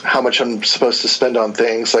how much I'm supposed to spend on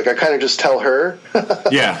things. I kind of just tell her,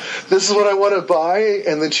 this is what I want to buy,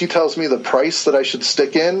 and then she tells me the price that I should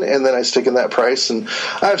stick in, and then I stick in that price. And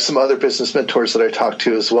I have some other business mentors that I talk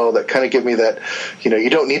to as well that kind of give me that, you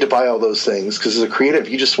don't need to buy all those things, because as a creative,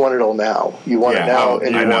 you just want it all now. You want it now,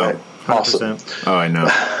 and you want it. 100%. Awesome. Oh, I know.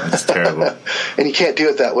 That's terrible. And you can't do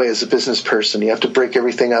it that way as a business person. You have to break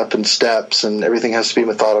everything up in steps, and everything has to be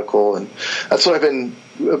methodical. And that's what I've been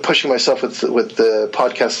pushing myself with the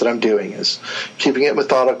podcast that I'm doing, is keeping it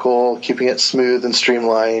methodical, keeping it smooth and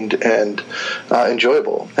streamlined and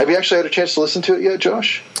enjoyable. Have you actually had a chance to listen to it yet,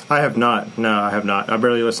 Josh? I have not. No, I have not. I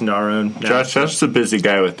barely listened to our own. Josh's a busy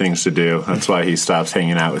guy with things to do. That's why he stops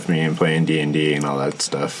hanging out with me and playing D&D and all that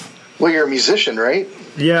stuff. Well, you're a musician, right?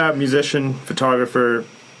 Yeah, musician, photographer,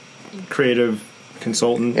 creative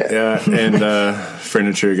consultant. Yeah, and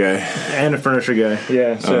furniture guy. And a furniture guy,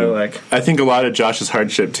 yeah. So, I think a lot of Josh's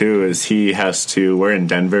hardship, too, is we're in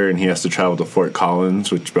Denver, and he has to travel to Fort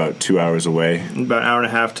Collins, which is about 2 hours away. About an hour and a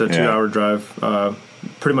half to 2 hour drive,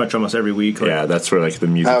 pretty much almost every week. That's where, the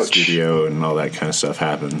music studio and all that kind of stuff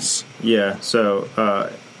happens. Yeah, so,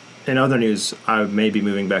 in other news, I may be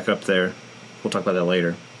moving back up there. We'll talk about that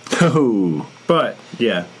later. Oh. But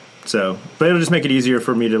it'll just make it easier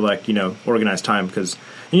for me to organize time, because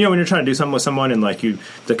when you're trying to do something with someone and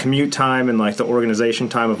the commute time and the organization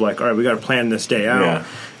time of all right, we got to plan this day out.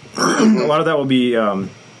 A lot of that will be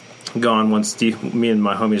gone once me and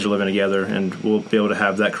my homies are living together, and we'll be able to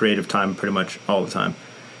have that creative time pretty much all the time.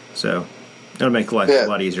 So it'll make life a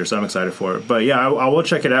lot easier. So I'm excited for it. But I will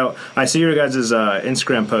check it out. I see your guys'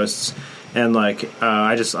 Instagram posts. And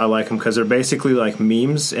I like them because they're basically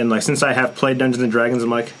memes. And since I have played Dungeons and Dragons, I'm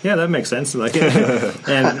that makes sense.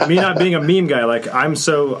 And me not being a meme guy, I'm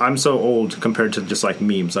so old compared to just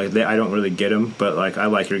memes. I don't really get them, but I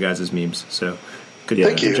like your guys' memes. So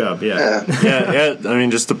good job. Yeah. I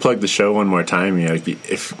mean, just to plug the show one more time,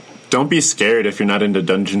 if don't be scared if you're not into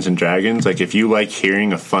Dungeons and Dragons. Like, if you like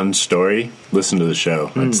hearing a fun story, listen to the show.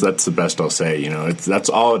 That's the best I'll say. That's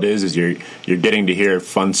all it is you're getting to hear a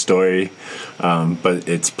fun story, but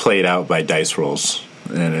it's played out by dice rolls.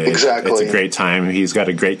 And exactly. It's a great time. He's got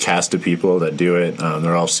a great cast of people that do it.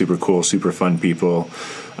 They're all super cool, super fun people.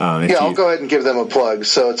 I'll go ahead and give them a plug.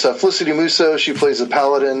 So it's Felicity Musso. She plays the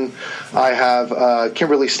paladin. I have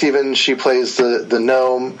Kimberly Stevens. She plays the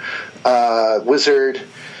gnome wizard.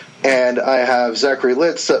 And I have Zachary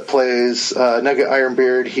Litz that plays Nugget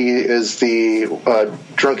Ironbeard. He is the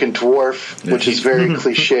drunken dwarf, which is very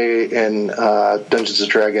cliche in Dungeons &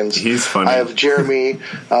 Dragons. He's funny. I have Jeremy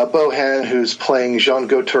Bohan, who's playing Jean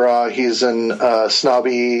Gautara. He's an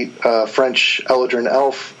snobby French Eladrin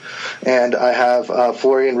elf. And I have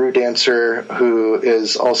Florian Rudancer, who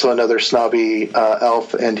is also another snobby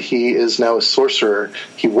elf, and he is now a sorcerer.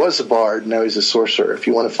 He was a bard, now he's a sorcerer. If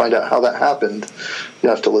you want to find out how that happened, you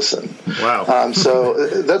have to listen. Wow.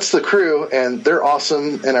 So that's the crew, and they're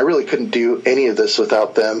awesome, and I really couldn't do any of this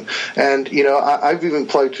without them. And, I've even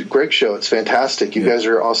plugged Greg's show. It's fantastic. You guys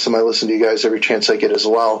are awesome. I listen to you guys every chance I get as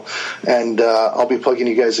well. And I'll be plugging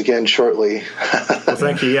you guys again shortly. Well,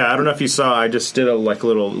 thank you. Yeah, I don't know if you saw, I just did a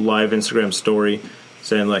little live Instagram story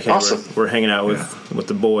saying, hey, awesome. we're hanging out with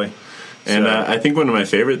the boy. And I think one of my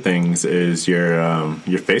favorite things is your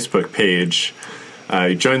Facebook page.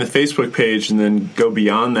 You join the Facebook page and then go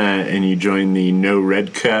beyond that, and you join the No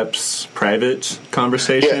Red Caps private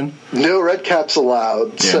conversation. Yeah, no red caps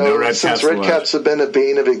allowed. Yeah, so no red since caps red allowed. Caps have been a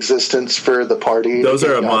bane of existence for the party, those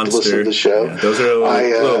are a monster. Listen to the show. Yeah, those are a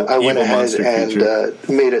little I went evil ahead monster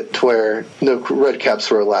and made it to where no red caps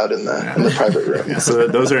were allowed in the private room. So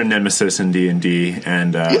those are a nemesis in D&D,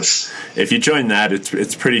 and yes. If you join that,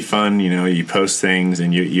 it's pretty fun. You post things,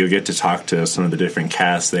 and you get to talk to some of the different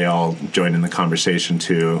casts. They all join in the conversation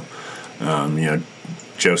too.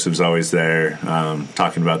 Joseph's always there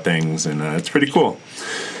talking about things, and it's pretty cool.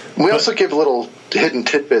 We also give little hidden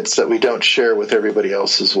tidbits that we don't share with everybody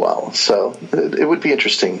else as well. So it would be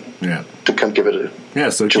interesting to come give it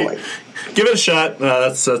a so join. Give it a shot.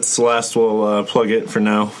 That's the last we'll plug it for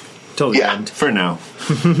now. Till the end. For now.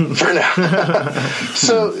 For now.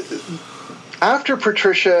 So after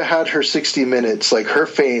Patricia had her 60 minutes, her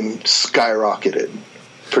fame skyrocketed.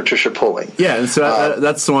 Patricia Pulling. Yeah, and so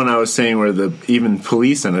that's the one I was saying where even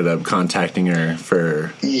police ended up contacting her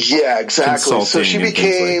for exactly. So she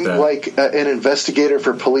became an investigator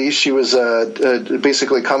for police. She was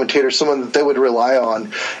basically a commentator, someone that they would rely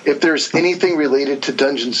on. If there's anything related to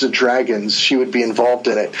Dungeons and Dragons, she would be involved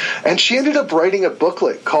in it. And she ended up writing a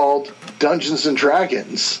booklet called Dungeons and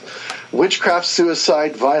Dragons, Witchcraft,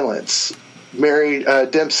 Suicide, Violence. Mary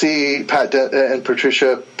Dempsey, and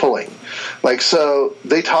Patricia Pulling. So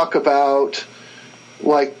they talk about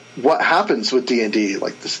what happens with D&D,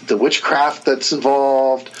 the witchcraft that's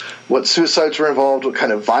involved, what suicides were involved, what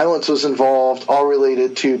kind of violence was involved, all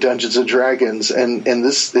related to Dungeons and Dragons. And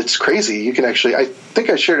this, it's crazy. You can actually, I think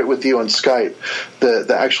I shared it with you on Skype,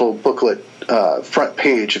 the actual booklet front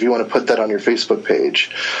page, if you want to put that on your Facebook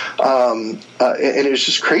page. And it was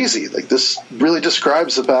just crazy. This really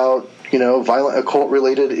describes about violent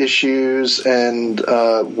occult-related issues and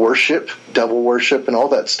worship, devil worship, and all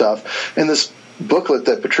that stuff. And this booklet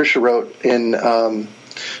that Patricia wrote in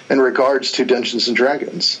regards to Dungeons and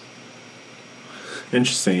Dragons.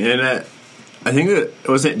 Interesting. And I think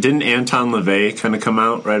didn't Anton LaVey kind of come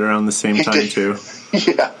out right around the same time too?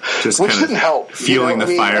 Yeah, just which didn't help. Fueling the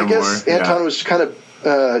fire I guess more. Anton was kind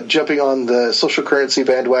of jumping on the social currency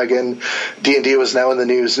bandwagon. D&D was now in the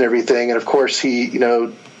news and everything, and of course he,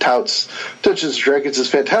 touts Dungeons and Dragons is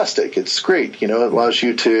fantastic. It's great. It allows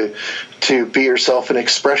you to be yourself and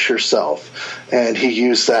express yourself. And he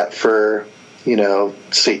used that for,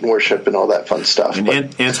 Satan worship and all that fun stuff. And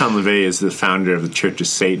Anton LaVey is the founder of the Church of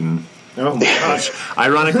Satan. Oh my gosh.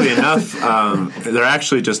 Ironically enough, they're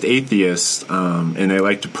actually just atheists, and they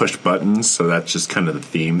like to push buttons, so that's just kind of the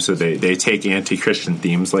theme. So they take anti-Christian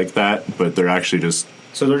themes like that, but they're actually just...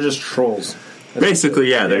 So they're just trolls.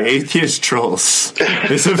 Basically, they're atheist trolls.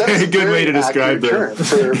 It's a very good way to describe them.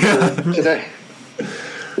 For today.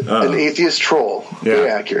 An atheist troll. Very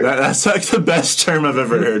accurate. That's the best term I've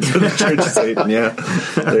ever heard for the Church of Satan. Yeah,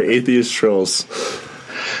 they're atheist trolls.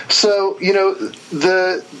 So,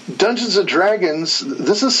 the Dungeons and Dragons,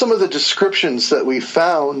 this is some of the descriptions that we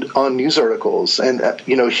found on news articles. And,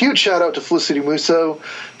 huge shout out to Felicity Musso.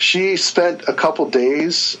 She spent a couple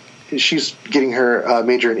days. She's getting her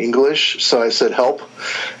major in English, so I said help.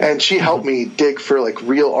 And she helped me dig for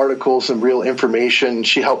real articles and real information.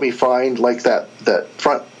 She helped me find that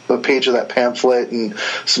front a page of that pamphlet and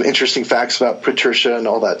some interesting facts about Patricia and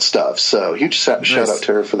all that stuff. So huge shout out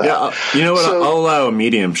to her for that. Yeah, you know what? I'll allow a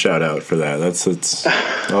medium shout out for that.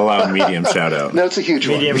 I'll allow a medium shout out. No, it's a huge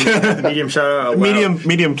medium shout out.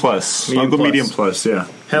 Medium plus. I'll go medium plus. Yeah.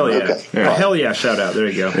 Hell yeah. Okay. Yeah. Hell yeah, shout out. There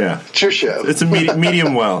you go. Yeah. It's your show. It's a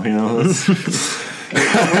medium well, you know.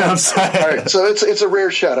 I'm sorry. All right, so it's a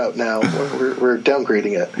rare shout out now. We're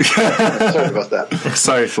downgrading it. Sorry about that.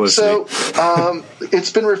 Sorry, Felicity. So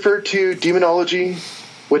it's been referred to demonology,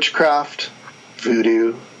 witchcraft,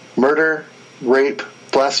 voodoo, murder, rape,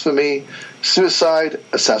 blasphemy, suicide,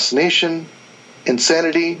 assassination,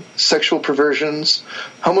 insanity, sexual perversions,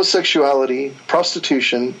 homosexuality,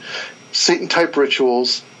 prostitution, Satan-type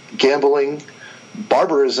rituals, gambling,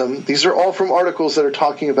 barbarism. These are all from articles that are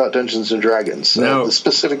talking about Dungeons and Dragons. Now, the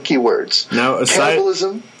specific keywords. Now,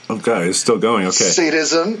 cannibalism. Oh god, it's still going. Okay.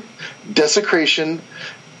 Sadism, desecration,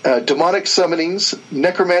 demonic summonings,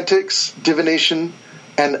 necromantics, divination,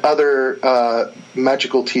 and other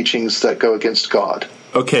magical teachings that go against God.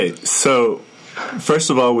 Okay, so first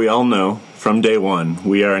of all, we all know from day one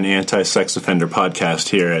we are an anti-sex offender podcast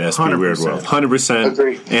here at SB Weird World.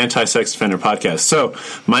 100% anti-sex offender podcast. So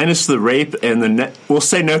minus the rape and we'll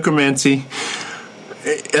say necromancy.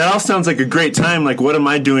 It all sounds like a great time. Like, what am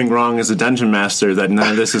I doing wrong as a dungeon master that none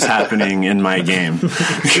of this is happening in my game?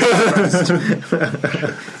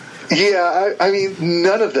 Yeah, I mean,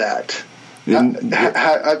 none of that. I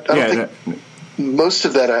don't think most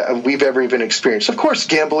of that we've ever even experienced. Of course,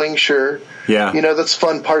 gambling, sure. Yeah. You know, that's a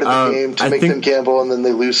fun part of the game to make them gamble and then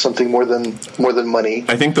they lose something more than money.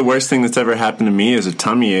 I think the worst thing that's ever happened to me is a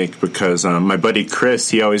tummy ache because my buddy Chris,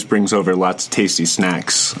 he always brings over lots of tasty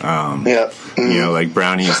snacks. You know, like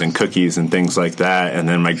brownies and cookies and things like that. And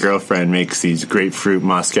then my girlfriend makes these grapefruit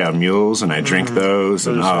Moscow mules and I drink those.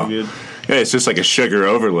 And so good. Yeah, it's just like a sugar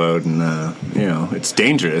overload, and you know, it's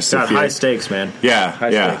dangerous. Got high stakes, man. Yeah,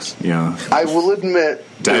 high stakes. You know. I will admit,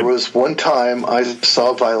 there was one time I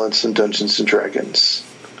saw violence in Dungeons and Dragons.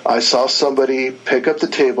 I saw somebody pick up the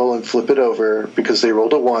table and flip it over because they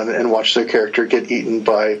rolled a 1 and watched their character get eaten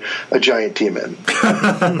by a giant demon.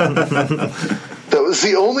 That was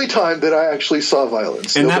the only time that I actually saw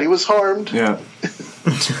violence. And nobody was harmed. Yeah.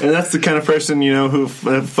 And that's the kind of person, you know, who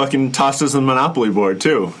fucking tosses the Monopoly board,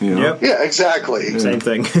 too. You know? Yep. Yeah, exactly. Same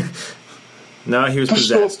thing. No, he was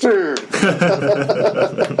possessed.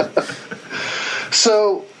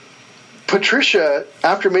 So, Patricia,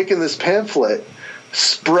 after making this pamphlet,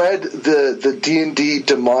 spread the D&D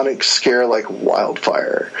demonic scare like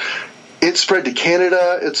wildfire. It spread to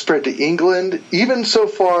Canada, it spread to England, even so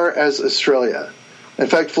far as Australia. In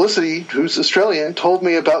fact, Felicity, who's Australian, told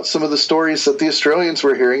me about some of the stories that the Australians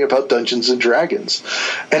were hearing about Dungeons and Dragons.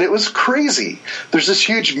 And it was crazy. There's this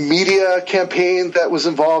huge media campaign that was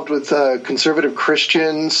involved with conservative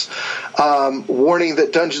Christians, warning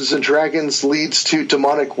that Dungeons and Dragons leads to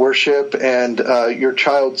demonic worship and your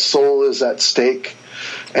child's soul is at stake.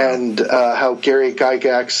 And how Gary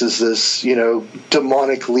Gygax is this, you know,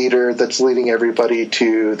 demonic leader that's leading everybody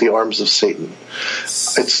to the arms of Satan.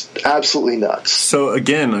 It's absolutely nuts. So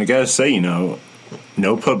again, I gotta say, you know,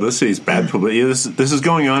 no publicity is bad publicity. This is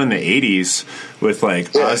going on in the 80s with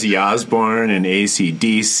like Ozzy Osbourne and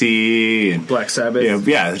AC/DC and Black Sabbath. You know,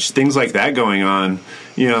 there's things like that going on.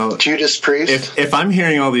 You know, Judas Priest. If I'm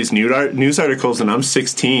hearing all these news articles and I'm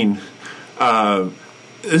 16.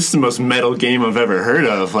 This is the most metal game I've ever heard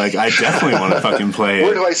of. Like, I definitely want to fucking play it.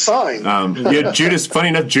 Where do I sign? Funny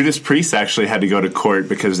enough, Judas Priest actually had to go to court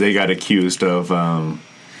because they got accused of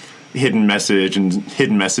hidden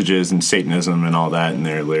messages and Satanism and all that in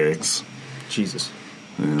their lyrics. Jesus.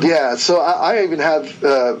 Yeah, so I even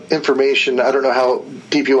have information, I don't know how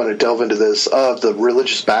deep you want to delve into this, of the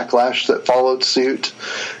religious backlash that followed suit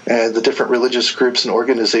and the different religious groups and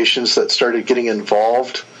organizations that started getting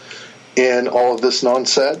involved in all of this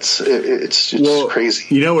nonsense. It's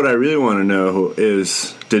crazy. You know what I really want to know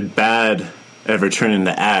is, did bad ever turn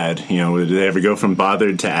into ad? You know, did they ever go from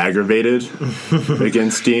bothered to aggravated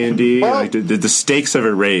against D&D? Well, like, did the stakes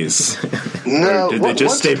ever raise? No. Or did they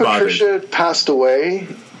just stay bothered? Patricia passed away,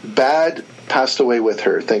 bad passed away with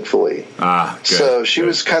her, thankfully. Good. So she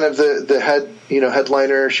was kind of the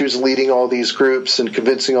headliner. She was leading all these groups and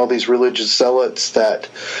convincing all these religious zealots that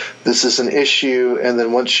this is an issue. And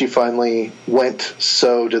then once she finally went,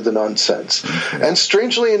 so did the nonsense. Okay. And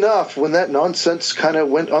strangely enough, when that nonsense kind of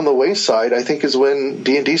went on the wayside, I think is when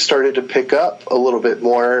D&D started to pick up a little bit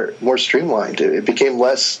more streamlined. It became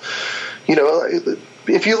less, you know,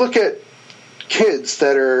 if you look at kids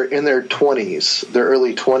that are in their 20s, their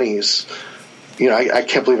early 20s, I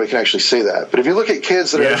can't believe I can actually say that. But if you look at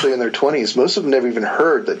kids that are actually in their 20s, most of them never even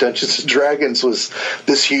heard that Dungeons and Dragons was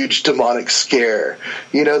this huge demonic scare.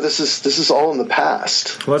 This is all in the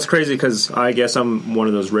past. Well, that's crazy because I guess I'm one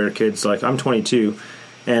of those rare kids. Like, I'm 22,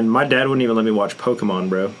 and my dad wouldn't even let me watch Pokemon,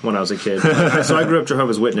 bro, when I was a kid. So I grew up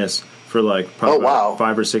Jehovah's Witness for probably about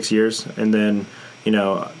 5 or 6 years, and then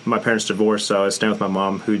my parents divorced, so I was staying with my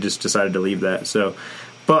mom, who just decided to leave that. So,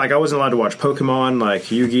 but I wasn't allowed to watch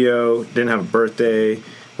Pokemon, Yu-Gi-Oh, didn't have a birthday,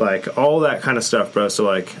 all that kind of stuff, bro.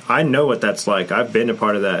 So I know what that's like. I've been a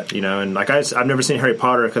part of that, and I've never seen Harry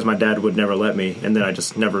Potter because my dad would never let me, and then I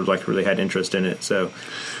just never really had interest in it. So.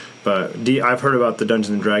 But I've heard about the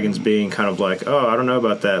Dungeons and Dragons being kind of I don't know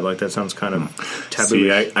about that. That sounds kind of taboo.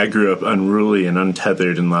 See, I grew up unruly and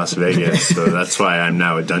untethered in Las Vegas, so that's why I'm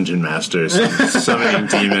now a dungeon master, summoning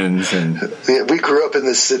demons. And we grew up in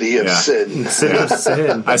the city of sin.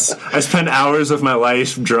 I spent hours of my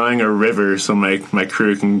life drawing a river so my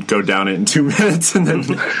crew can go down it in 2 minutes and then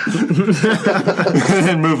and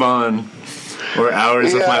then move on. Or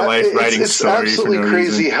hours of my life writing stories. It's absolutely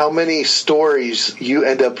crazy how many stories you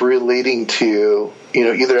end up relating to,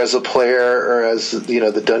 either as a player or as,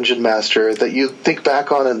 the dungeon master, that you think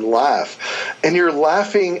back on and laugh. And you're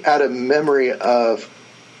laughing at a memory of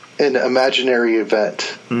an imaginary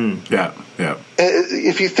event. Yeah.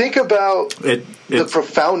 If you think about the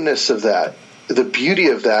profoundness of that, the beauty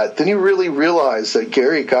of that, then you really realize that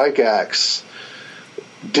Gary Gygax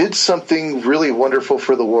did something really wonderful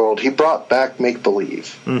for the world. He brought back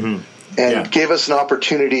make-believe and gave us an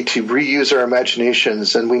opportunity to reuse our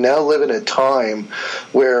imaginations. And we now live in a time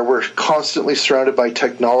where we're constantly surrounded by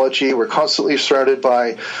technology. We're constantly surrounded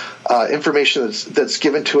by information that's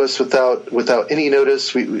given to us without any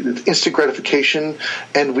notice, instant gratification,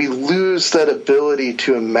 and we lose that ability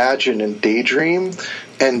to imagine and daydream.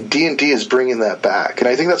 And D&D is bringing that back, and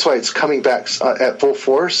I think that's why it's coming back at full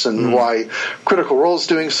force, and why Critical Role is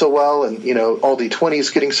doing so well, and All D20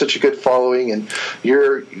 is getting such a good following, and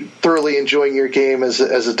you're thoroughly enjoying your game as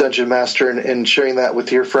a dungeon master and sharing that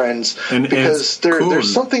with your friends, because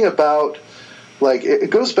there's something about. It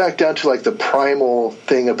goes back down to the primal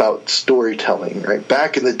thing about storytelling, right?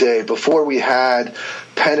 Back in the day, before we had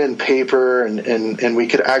pen and paper and we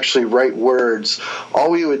could actually write words, all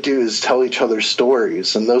we would do is tell each other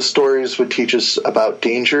stories. And those stories would teach us about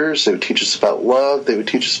dangers. They would teach us about love. They would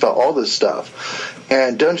teach us about all this stuff.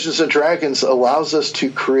 And Dungeons and Dragons allows us to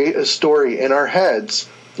create a story in our heads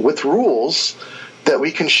with rules that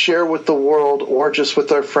we can share with the world or just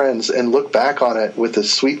with our friends and look back on it with a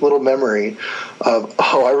sweet little memory of,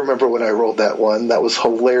 I remember when I rolled that one. That was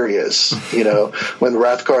hilarious. When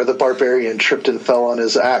Rathgar the Barbarian tripped and fell on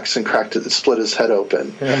his axe and split his head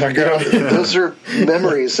open. Oh my God. Those are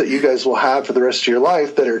memories that you guys will have for the rest of your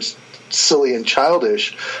life that are silly and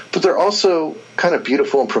childish, but they're also kind of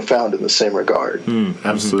beautiful and profound in the same regard.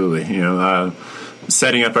 Absolutely.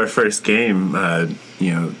 Setting up our first game,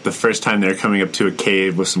 the first time they were coming up to a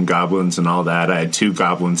cave with some goblins and all that, I had 2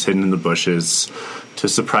 goblins hidden in the bushes to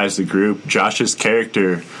surprise the group. Josh's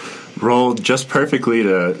character rolled just perfectly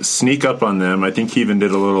to sneak up on them. I think he even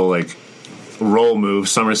did a little roll move,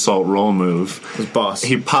 somersault roll move. His boss.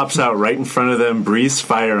 He pops out right in front of them, breathes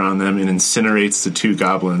fire on them, and incinerates the 2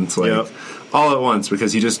 goblins all at once,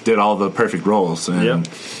 because he just did all the perfect rolls. And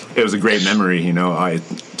it was a great memory,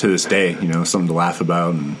 to this day, something to laugh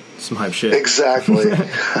about. And some hype shit. Exactly.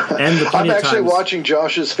 And I'm actually watching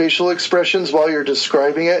Josh's facial expressions while you're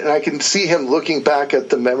describing it, and I can see him looking back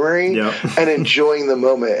at the memory and enjoying the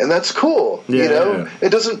moment, and that's cool.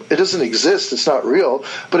 It doesn't exist, it's not real,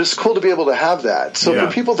 but it's cool to be able to have that. So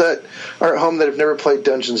for people that are at home that have never played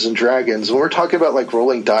Dungeons and Dragons, when we're talking about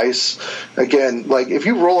rolling dice, again, if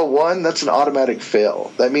you roll a 1, that's an automatic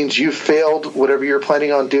fail. That means you failed whatever you're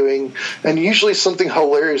planning on doing, and usually something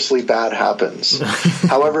hilariously bad happens.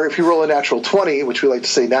 However, if you roll a natural 20, which we like to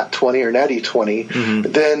say nat 20 or natty 20,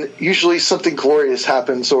 then usually something glorious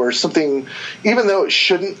happens, or something, even though it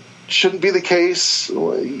shouldn't be the case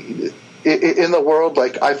in the world.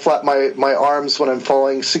 I flap my arms when I'm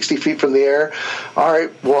falling 60 feet from the air. All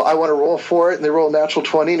right, well, I want to roll for it, and they roll a natural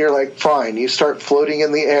 20, and you're like, fine. You start floating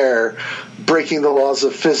in the air, breaking the laws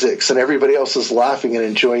of physics, and everybody else is laughing and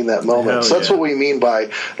enjoying that moment. So that's what we mean by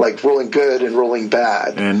rolling good and rolling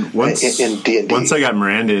bad. And in D&D. Once I got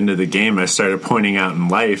Miranda into the game, I started pointing out in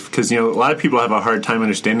life, because a lot of people have a hard time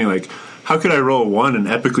understanding how could I roll a 1 and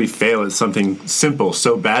epically fail at something simple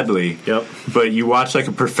so badly? Yep. But you watch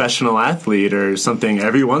a professional athlete or something,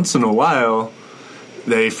 every once in a while,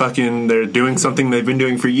 they're doing something they've been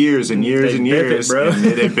doing for years and years and years. It, bro. And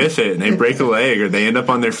they biff it, and they break a leg, or they end up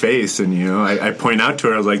on their face. And I point out to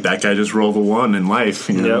her, I was like, that guy just rolled a 1 in life.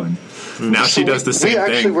 Yep. Now she does the same thing.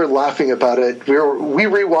 We actually were laughing about it. We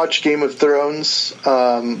rewatched Game of Thrones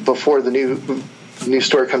before the new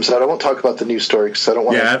story comes out. I won't talk about the new story because I don't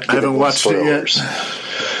want to. Yeah, I haven't watched spoilers. It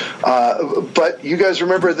yet. But you guys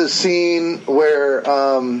remember the scene where?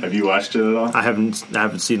 Have you watched it at all? I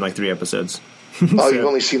haven't seen like 3 episodes. Oh, you've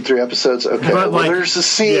only seen 3 episodes? Okay. But, well, there's a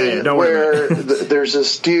scene where there's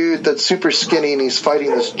this dude that's super skinny, and he's fighting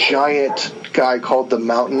this giant guy called the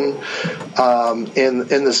Mountain in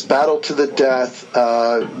this battle to the death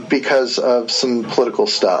because of some political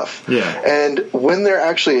stuff. Yeah. And when they're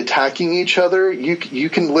actually attacking each other, you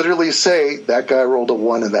can literally say, that guy rolled a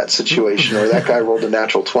 1 in that situation, or that guy rolled a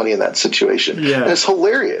natural 20 in that situation. Yeah. And it's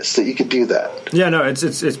hilarious that you could do that. Yeah, no,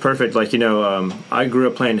 it's perfect. Like, I grew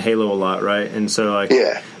up playing Halo a lot, right? And so, like,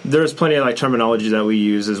 there's plenty of, like, terminology that we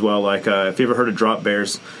use as well. Like, if you ever heard of drop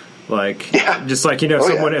bears, like, just like,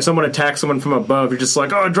 if someone attacks someone from above, you're just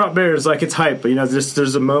like, oh, drop bears, like, it's hype. But,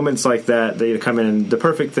 there's moments like that you come in, and the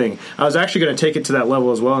perfect thing. I was actually going to take it to that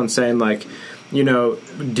level as well and saying, like,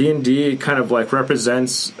 D&D kind of, like,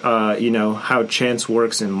 represents, how chance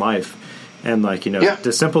works in life. And, like,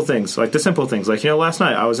 the simple things. Like, last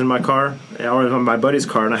night I was in my car, or in my buddy's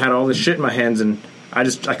car, and I had all this shit in my hands, and I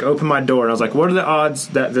just, like, opened my door, and I was like, what are the odds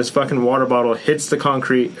that this fucking water bottle hits the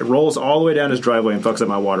concrete, it rolls all the way down his driveway, and fucks up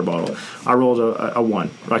my water bottle? I rolled a 1,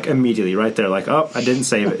 like, immediately, right there. Like, oh, I didn't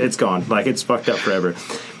save it. It's gone. Like, it's fucked up forever.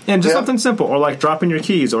 And just something simple, or, like, dropping your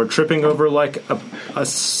keys, or tripping over, like, a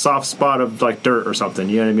soft spot of, like, dirt or something.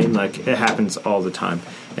 You know what I mean? Like, it happens all the time.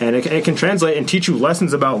 And it can translate and teach you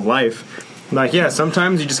lessons about life. Like,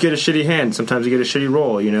 sometimes you just get a shitty hand. Sometimes you get a shitty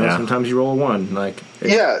roll, Sometimes you roll a 1. Like,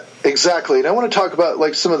 yeah, exactly. And I want to talk about,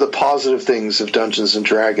 like, some of the positive things of Dungeons and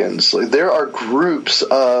Dragons. Like, there are groups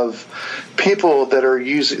of people that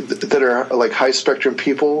are like high spectrum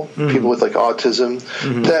people, people with, like, autism,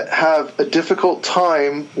 that have a difficult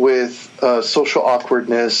time with social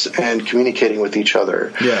awkwardness and communicating with each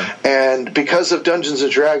other. Yeah. And because of Dungeons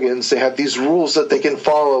and Dragons, they have these rules that they can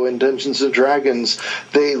follow. In Dungeons and Dragons,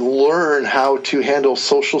 they learn how to handle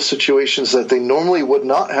social situations that they normally would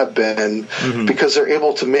not have been, because they're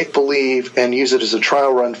able to make believe and use it as a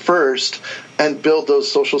trial run first and build those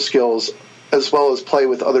social skills, as well as play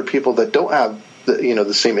with other people that don't have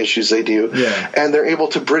the same issues they do. Yeah. And they're able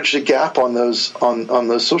to bridge the gap on those on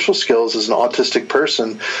those social skills as an autistic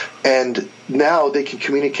person, and now they can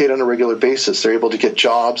communicate on a regular basis. They're able to get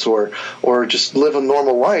jobs or just live a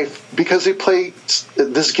normal life because they play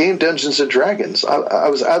this game, Dungeons and Dragons. I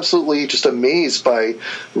was absolutely just amazed by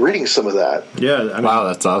reading some of that. Yeah, I mean, wow,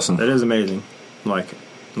 that's awesome. That is amazing. Like,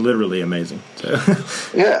 literally amazing. So.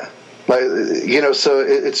 Yeah. Like, so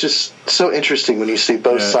it's just so interesting when you see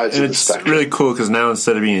both sides of the spectrum. It's really cool because now,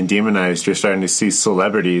 instead of being demonized, you're starting to see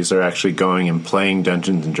celebrities are actually going and playing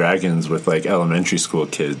Dungeons and Dragons with, like, elementary school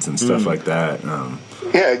kids and stuff like that.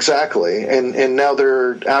 Yeah, exactly. And now there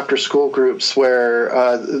are after-school groups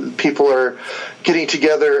where people are getting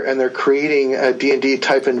together and they're creating a D&D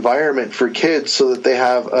type environment for kids so that they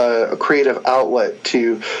have a creative outlet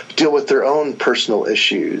to deal with their own personal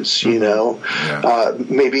issues, Yeah.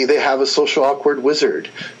 Maybe they have a social awkward wizard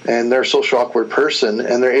and they're a social awkward person,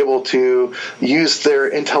 and they're able to use their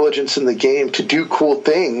intelligence in the game to do cool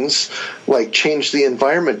things, like change the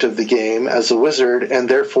environment of the game as a wizard, and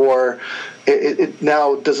therefore it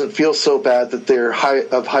now doesn't feel so bad that they're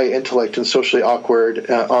high intellect and socially awkward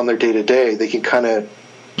on their day-to-day. They can kind of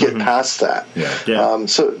get past that. Yeah.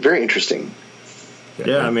 So very interesting.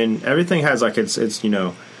 Yeah, I mean, everything has, like, it's it's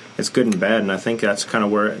good and bad, and I think that's kind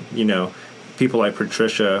of where, people like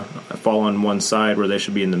Patricia fall on one side where they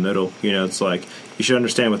should be in the middle. It's like, you should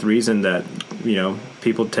understand with reason that,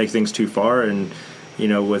 people take things too far, and,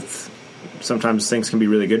 with sometimes things can be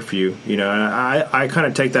really good for you. I kind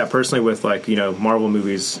of take that personally with, like, Marvel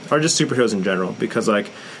movies or just superheroes in general, because, like,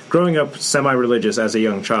 growing up semi-religious as a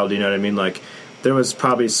young child, you know what I mean? Like, there was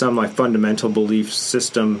probably some, like, fundamental belief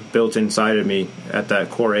system built inside of me at that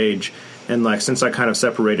core age. And, like, since I kind of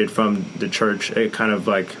separated from the church, it kind of,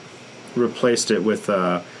 like, replaced it with,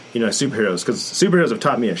 superheroes. Because superheroes have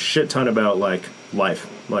taught me a shit ton about, like, life.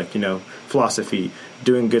 Like, philosophy,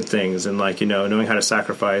 doing good things, and, like, knowing how to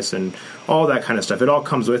sacrifice and all that kind of stuff. It all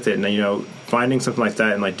comes with it. And, finding something like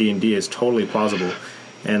that in, like, D&D is totally plausible.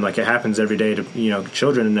 And, like, it happens every day to,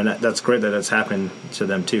 children, and that's great that that's happened to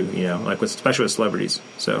them too, like, especially with celebrities.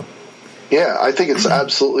 So, yeah, I think it's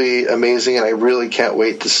absolutely amazing, and I really can't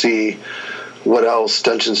wait to see what else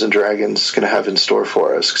Dungeons and Dragons is going to have in store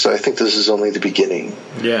for us, because I think this is only the beginning.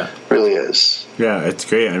 Yeah. It really is. Yeah, it's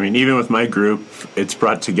great. I mean, even with my group, it's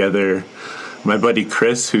brought together my buddy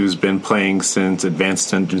Chris, who's been playing since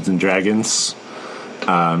Advanced Dungeons and Dragons.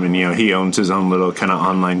 And, he owns his own little kind of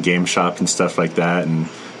online game shop and stuff like that. And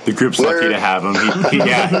the group's lucky to have him.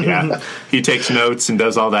 He takes notes and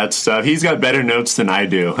does all that stuff. He's got better notes than I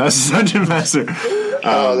do as a Dungeon Master.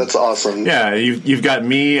 That's awesome. Yeah, you've got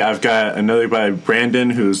me. I've got another guy, Brandon,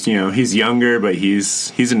 who's he's younger, but he's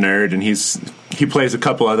a nerd, and he plays a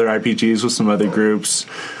couple other RPGs with some other groups,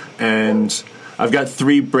 and I've got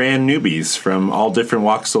 3 brand newbies from all different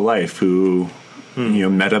walks of life who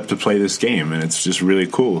met up to play this game, and it's just really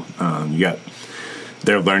cool.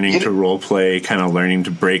 They're learning to role play, kind of learning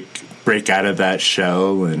to break out of that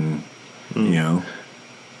shell, and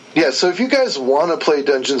Yeah, so if you guys want to play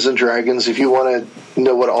Dungeons & Dragons, if you want to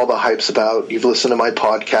know what all the hype's about, you've listened to my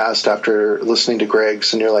podcast after listening to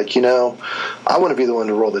Greg's, and you're like, I want to be the one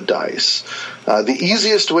to roll the dice. The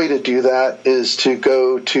easiest way to do that is to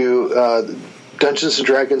go to Dungeons &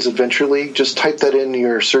 Dragons Adventure League. Just type that in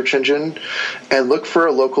your search engine and look for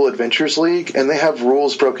a local Adventures League, and they have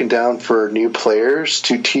rules broken down for new players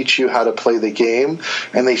to teach you how to play the game,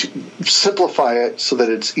 and they simplify it so that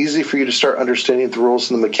it's easy for you to start understanding the rules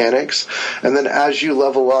and the mechanics. And then as you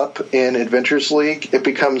level up in Adventures League, it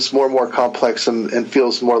becomes more and more complex and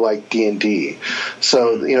feels more like D&D.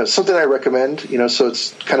 So, something I recommend, so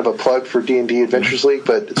it's kind of a plug for D&D Adventures League,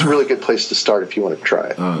 but it's a really good place to start if you want to try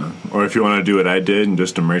it. Or if you want to do it I did and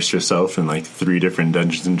just immerse yourself in like 3 different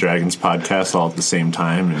Dungeons and Dragons podcasts all at the same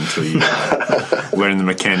time until you learn the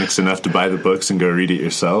mechanics enough to buy the books and go read it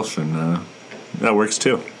yourself, and that works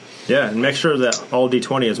too. Yeah, and make sure that all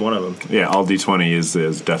D20 is one of them. Yeah, all D20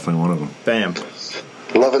 is definitely one of them. Bam.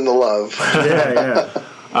 Loving the love. Yeah.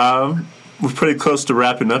 We're pretty close to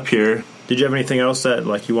wrapping up here. Did you have anything else that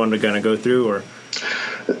you wanted to kind of go through, or?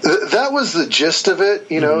 That was the gist of it.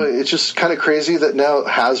 It's just kind of crazy that now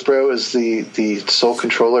Hasbro is the sole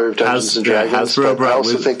controller of Dungeons and Dragons. But I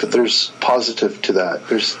also think that there's positive to that.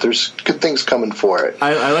 There's good things coming for it.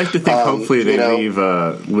 I like to think hopefully they leave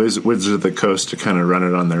Wizards of the Coast to kind of run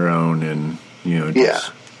it on their own, and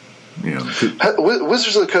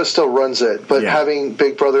Wizards of the Coast still runs it, but having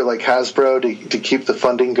Big Brother like Hasbro to keep the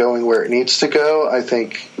funding going where it needs to go, I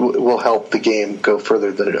think will help the game go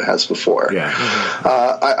further than it has before. Yeah.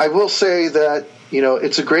 I will say that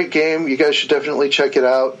it's a great game. You guys should definitely check it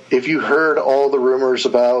out. If you heard all the rumors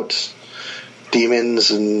about demons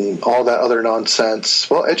and all that other nonsense,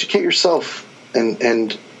 well, educate yourself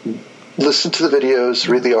and listen to the videos,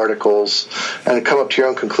 read the articles, and come up to your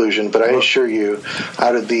own conclusion. But I assure you,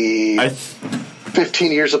 out of the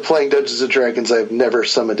 15 years of playing Dungeons & Dragons, I've never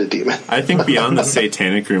summoned a demon. I think beyond the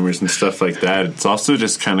satanic rumors and stuff like that, it's also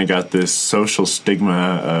just kind of got this social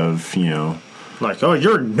stigma of, oh,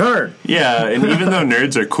 you're a nerd. Yeah, and even though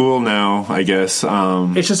nerds are cool now, I guess.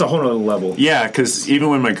 It's just a whole other level. Yeah, because even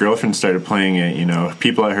when my girlfriend started playing it,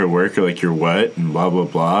 people at her work are like, "You're what?" and blah blah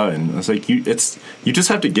blah, and I was like, "You just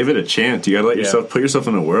have to give it a chance. You got to let yourself put yourself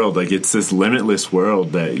in a world. Like it's this limitless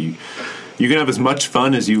world that you can have as much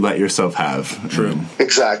fun as you let yourself have." True.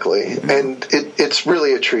 Exactly, and it's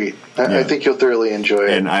really a treat. I think you'll thoroughly enjoy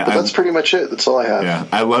it. And that's pretty much it. That's all I have. Yeah,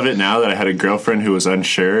 I love it now that I had a girlfriend who was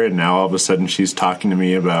unsure, and now all of a sudden she's talking to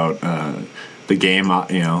me about the game,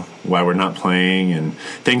 why we're not playing, and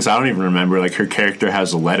things I don't even remember. Like her character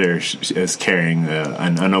has a letter, is carrying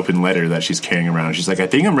an unopened letter that she's carrying around. She's like, "I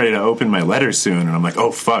think I'm ready to open my letter soon," and I'm like,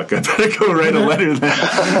 "Oh fuck, I better go write a letter then."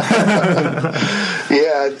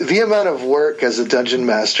 Yeah, the amount of work as a dungeon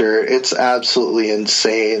master, it's absolutely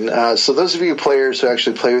insane. So those of you players who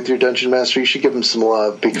actually play with your dungeon master, you should give them some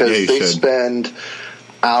love, because they spend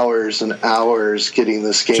hours and hours getting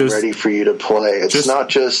this game ready for you to play. It's not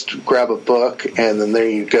just grab a book and then there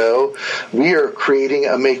you go. We are creating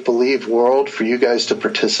a make-believe world for you guys to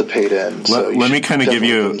participate in. Let me kind of give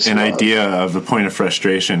you an idea of the point of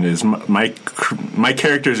frustration. Is my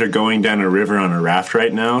characters are going down a river on a raft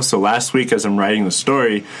right now. So last week, as I'm writing the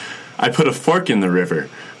story, I put a fork in the river,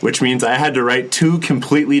 which means I had to write 2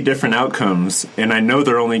 completely different outcomes, and I know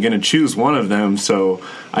they're only going to choose one of them, so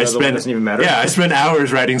I spent doesn't even matter. Yeah, I spent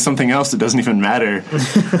hours writing something else that doesn't even matter.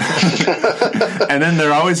 And then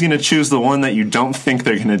they're always going to choose the one that you don't think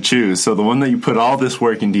they're going to choose, so the one that you put all this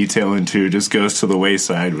work and detail into just goes to the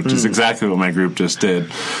wayside, which is exactly what my group just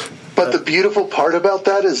did. But the beautiful part about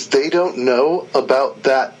that is they don't know about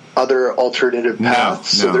that other alternative path.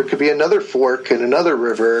 So there could be another fork in another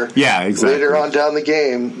river later on down the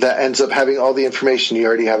game that ends up having all the information. You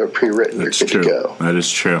already have it pre-written. You're good to go. That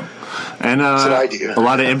is true. And that's what I do. A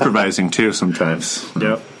lot of improvising too sometimes.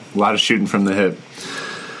 Yep. A lot of shooting from the hip.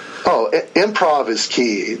 Oh, improv is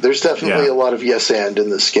key. There's definitely a lot of yes and in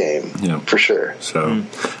this game, for sure. So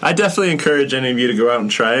I definitely encourage any of you to go out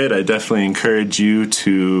and try it. I definitely encourage you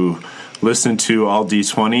to listen to All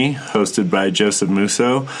D20, hosted by Joseph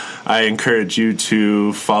Musso. I encourage you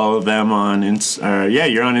to follow them on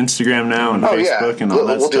you're on Instagram now and Facebook and all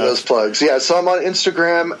that we'll stuff. do those plugs. Yeah, so I'm on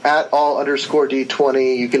Instagram at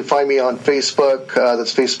all_D20. You can find me on Facebook.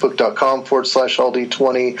 That's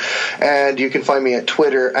facebook.com/all_D20. And you can find me at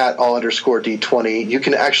Twitter at all_D20. You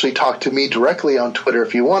can actually talk to me directly on Twitter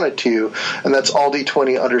if you wanted to, and that's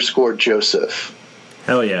all_D20_Joseph.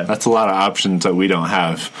 Hell yeah. That's a lot of options that we don't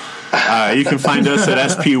have. You can find us at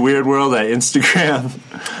SP Weird World at Instagram.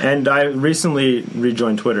 And I recently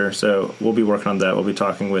rejoined Twitter, so we'll be working on that. We'll be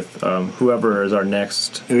talking with whoever is our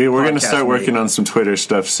next. We're going to start working on some Twitter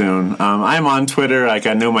stuff soon. I'm on Twitter. Like,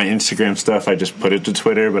 I know my Instagram stuff. I just put it to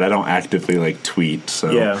Twitter, but I don't actively tweet.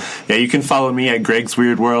 So yeah, you can follow me at Greg's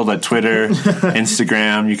Weird World at Twitter,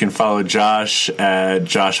 Instagram. You can follow Josh at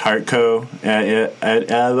Josh Hartco at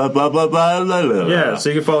blah blah blah blah blah. Yeah, so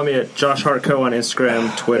you can follow me at Josh Hartco on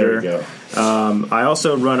Instagram, Twitter. Go. I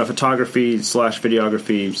also run a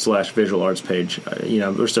photography/videography/visual arts page.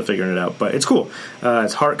 We're still figuring it out, but it's cool.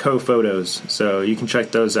 It's Hartco Photos, so you can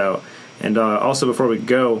check those out. And also, before we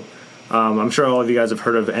go, I'm sure all of you guys have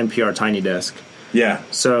heard of NPR Tiny Desk. Yeah.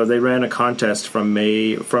 So they ran a contest from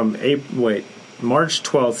March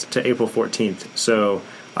 12th to April 14th. So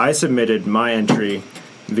I submitted my entry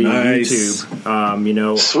via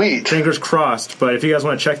YouTube. Sweet. Fingers crossed. But if you guys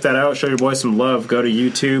want to check that out, show your boys some love, go to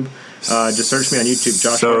YouTube. Just search me on YouTube,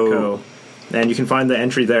 Josh Hartco, and you can find the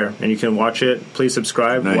entry there, and you can watch it. Please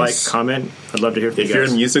subscribe, like, comment. I'd love to hear from you guys. If you're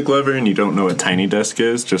a music lover and you don't know what Tiny Desk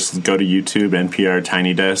is, just go to YouTube, NPR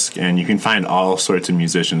Tiny Desk, and you can find all sorts of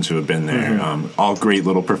musicians who have been there. All great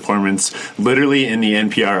little performance, literally in the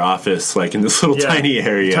NPR office, in this little tiny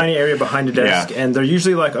area. Tiny area behind a desk, and they're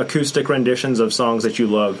usually acoustic renditions of songs that you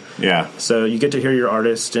love. Yeah. So you get to hear your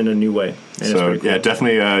artist in a new way. So, cool.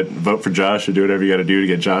 Definitely vote for Josh or do whatever you got to do to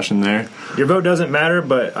get Josh in there. Your vote doesn't matter,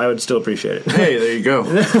 but I would still appreciate it. Hey, there you go.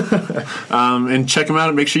 And check him out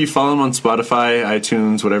and make sure you follow him on Spotify,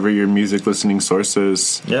 iTunes, whatever your music listening source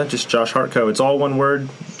is. Yeah, just Josh Hartco. It's all one word,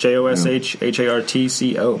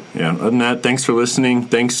 JOSHHARTCO. Yeah, other than that, thanks for listening.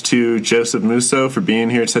 Thanks to Joseph Musso for being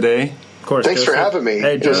here today. Of course. Thanks for having me.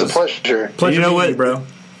 Hey, it was a pleasure. Pleasure meeting you, bro.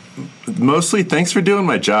 Mostly, thanks for doing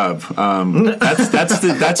my job. That's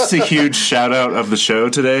the huge shout out of the show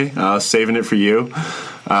today. Saving it for you.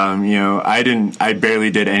 I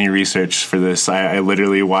barely did any research for this. I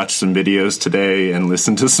literally watched some videos today and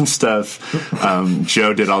listened to some stuff.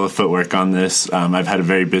 Joe did all the footwork on this. I've had a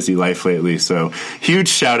very busy life lately, so huge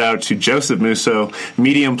shout out to Joseph Musso.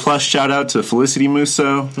 Medium plus shout out to Felicity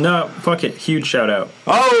Musso. No, fuck it. Huge shout out.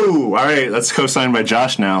 Oh, all right. Let's co-sign by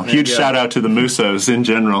Josh now. Huge shout out to the Mussos in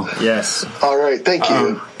general. Yes. All right. Thank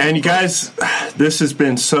you. And you guys, this has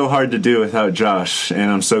been so hard to do without Josh, and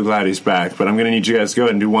I'm so glad he's back. But I'm going to need you guys to go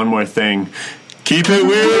ahead and do one more thing. Keep it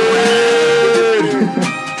weird!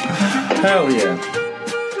 Hell yeah.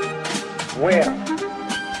 Well,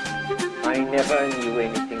 I never knew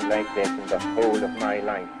anything like that in the whole of my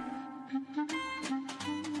life.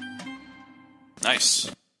 Nice.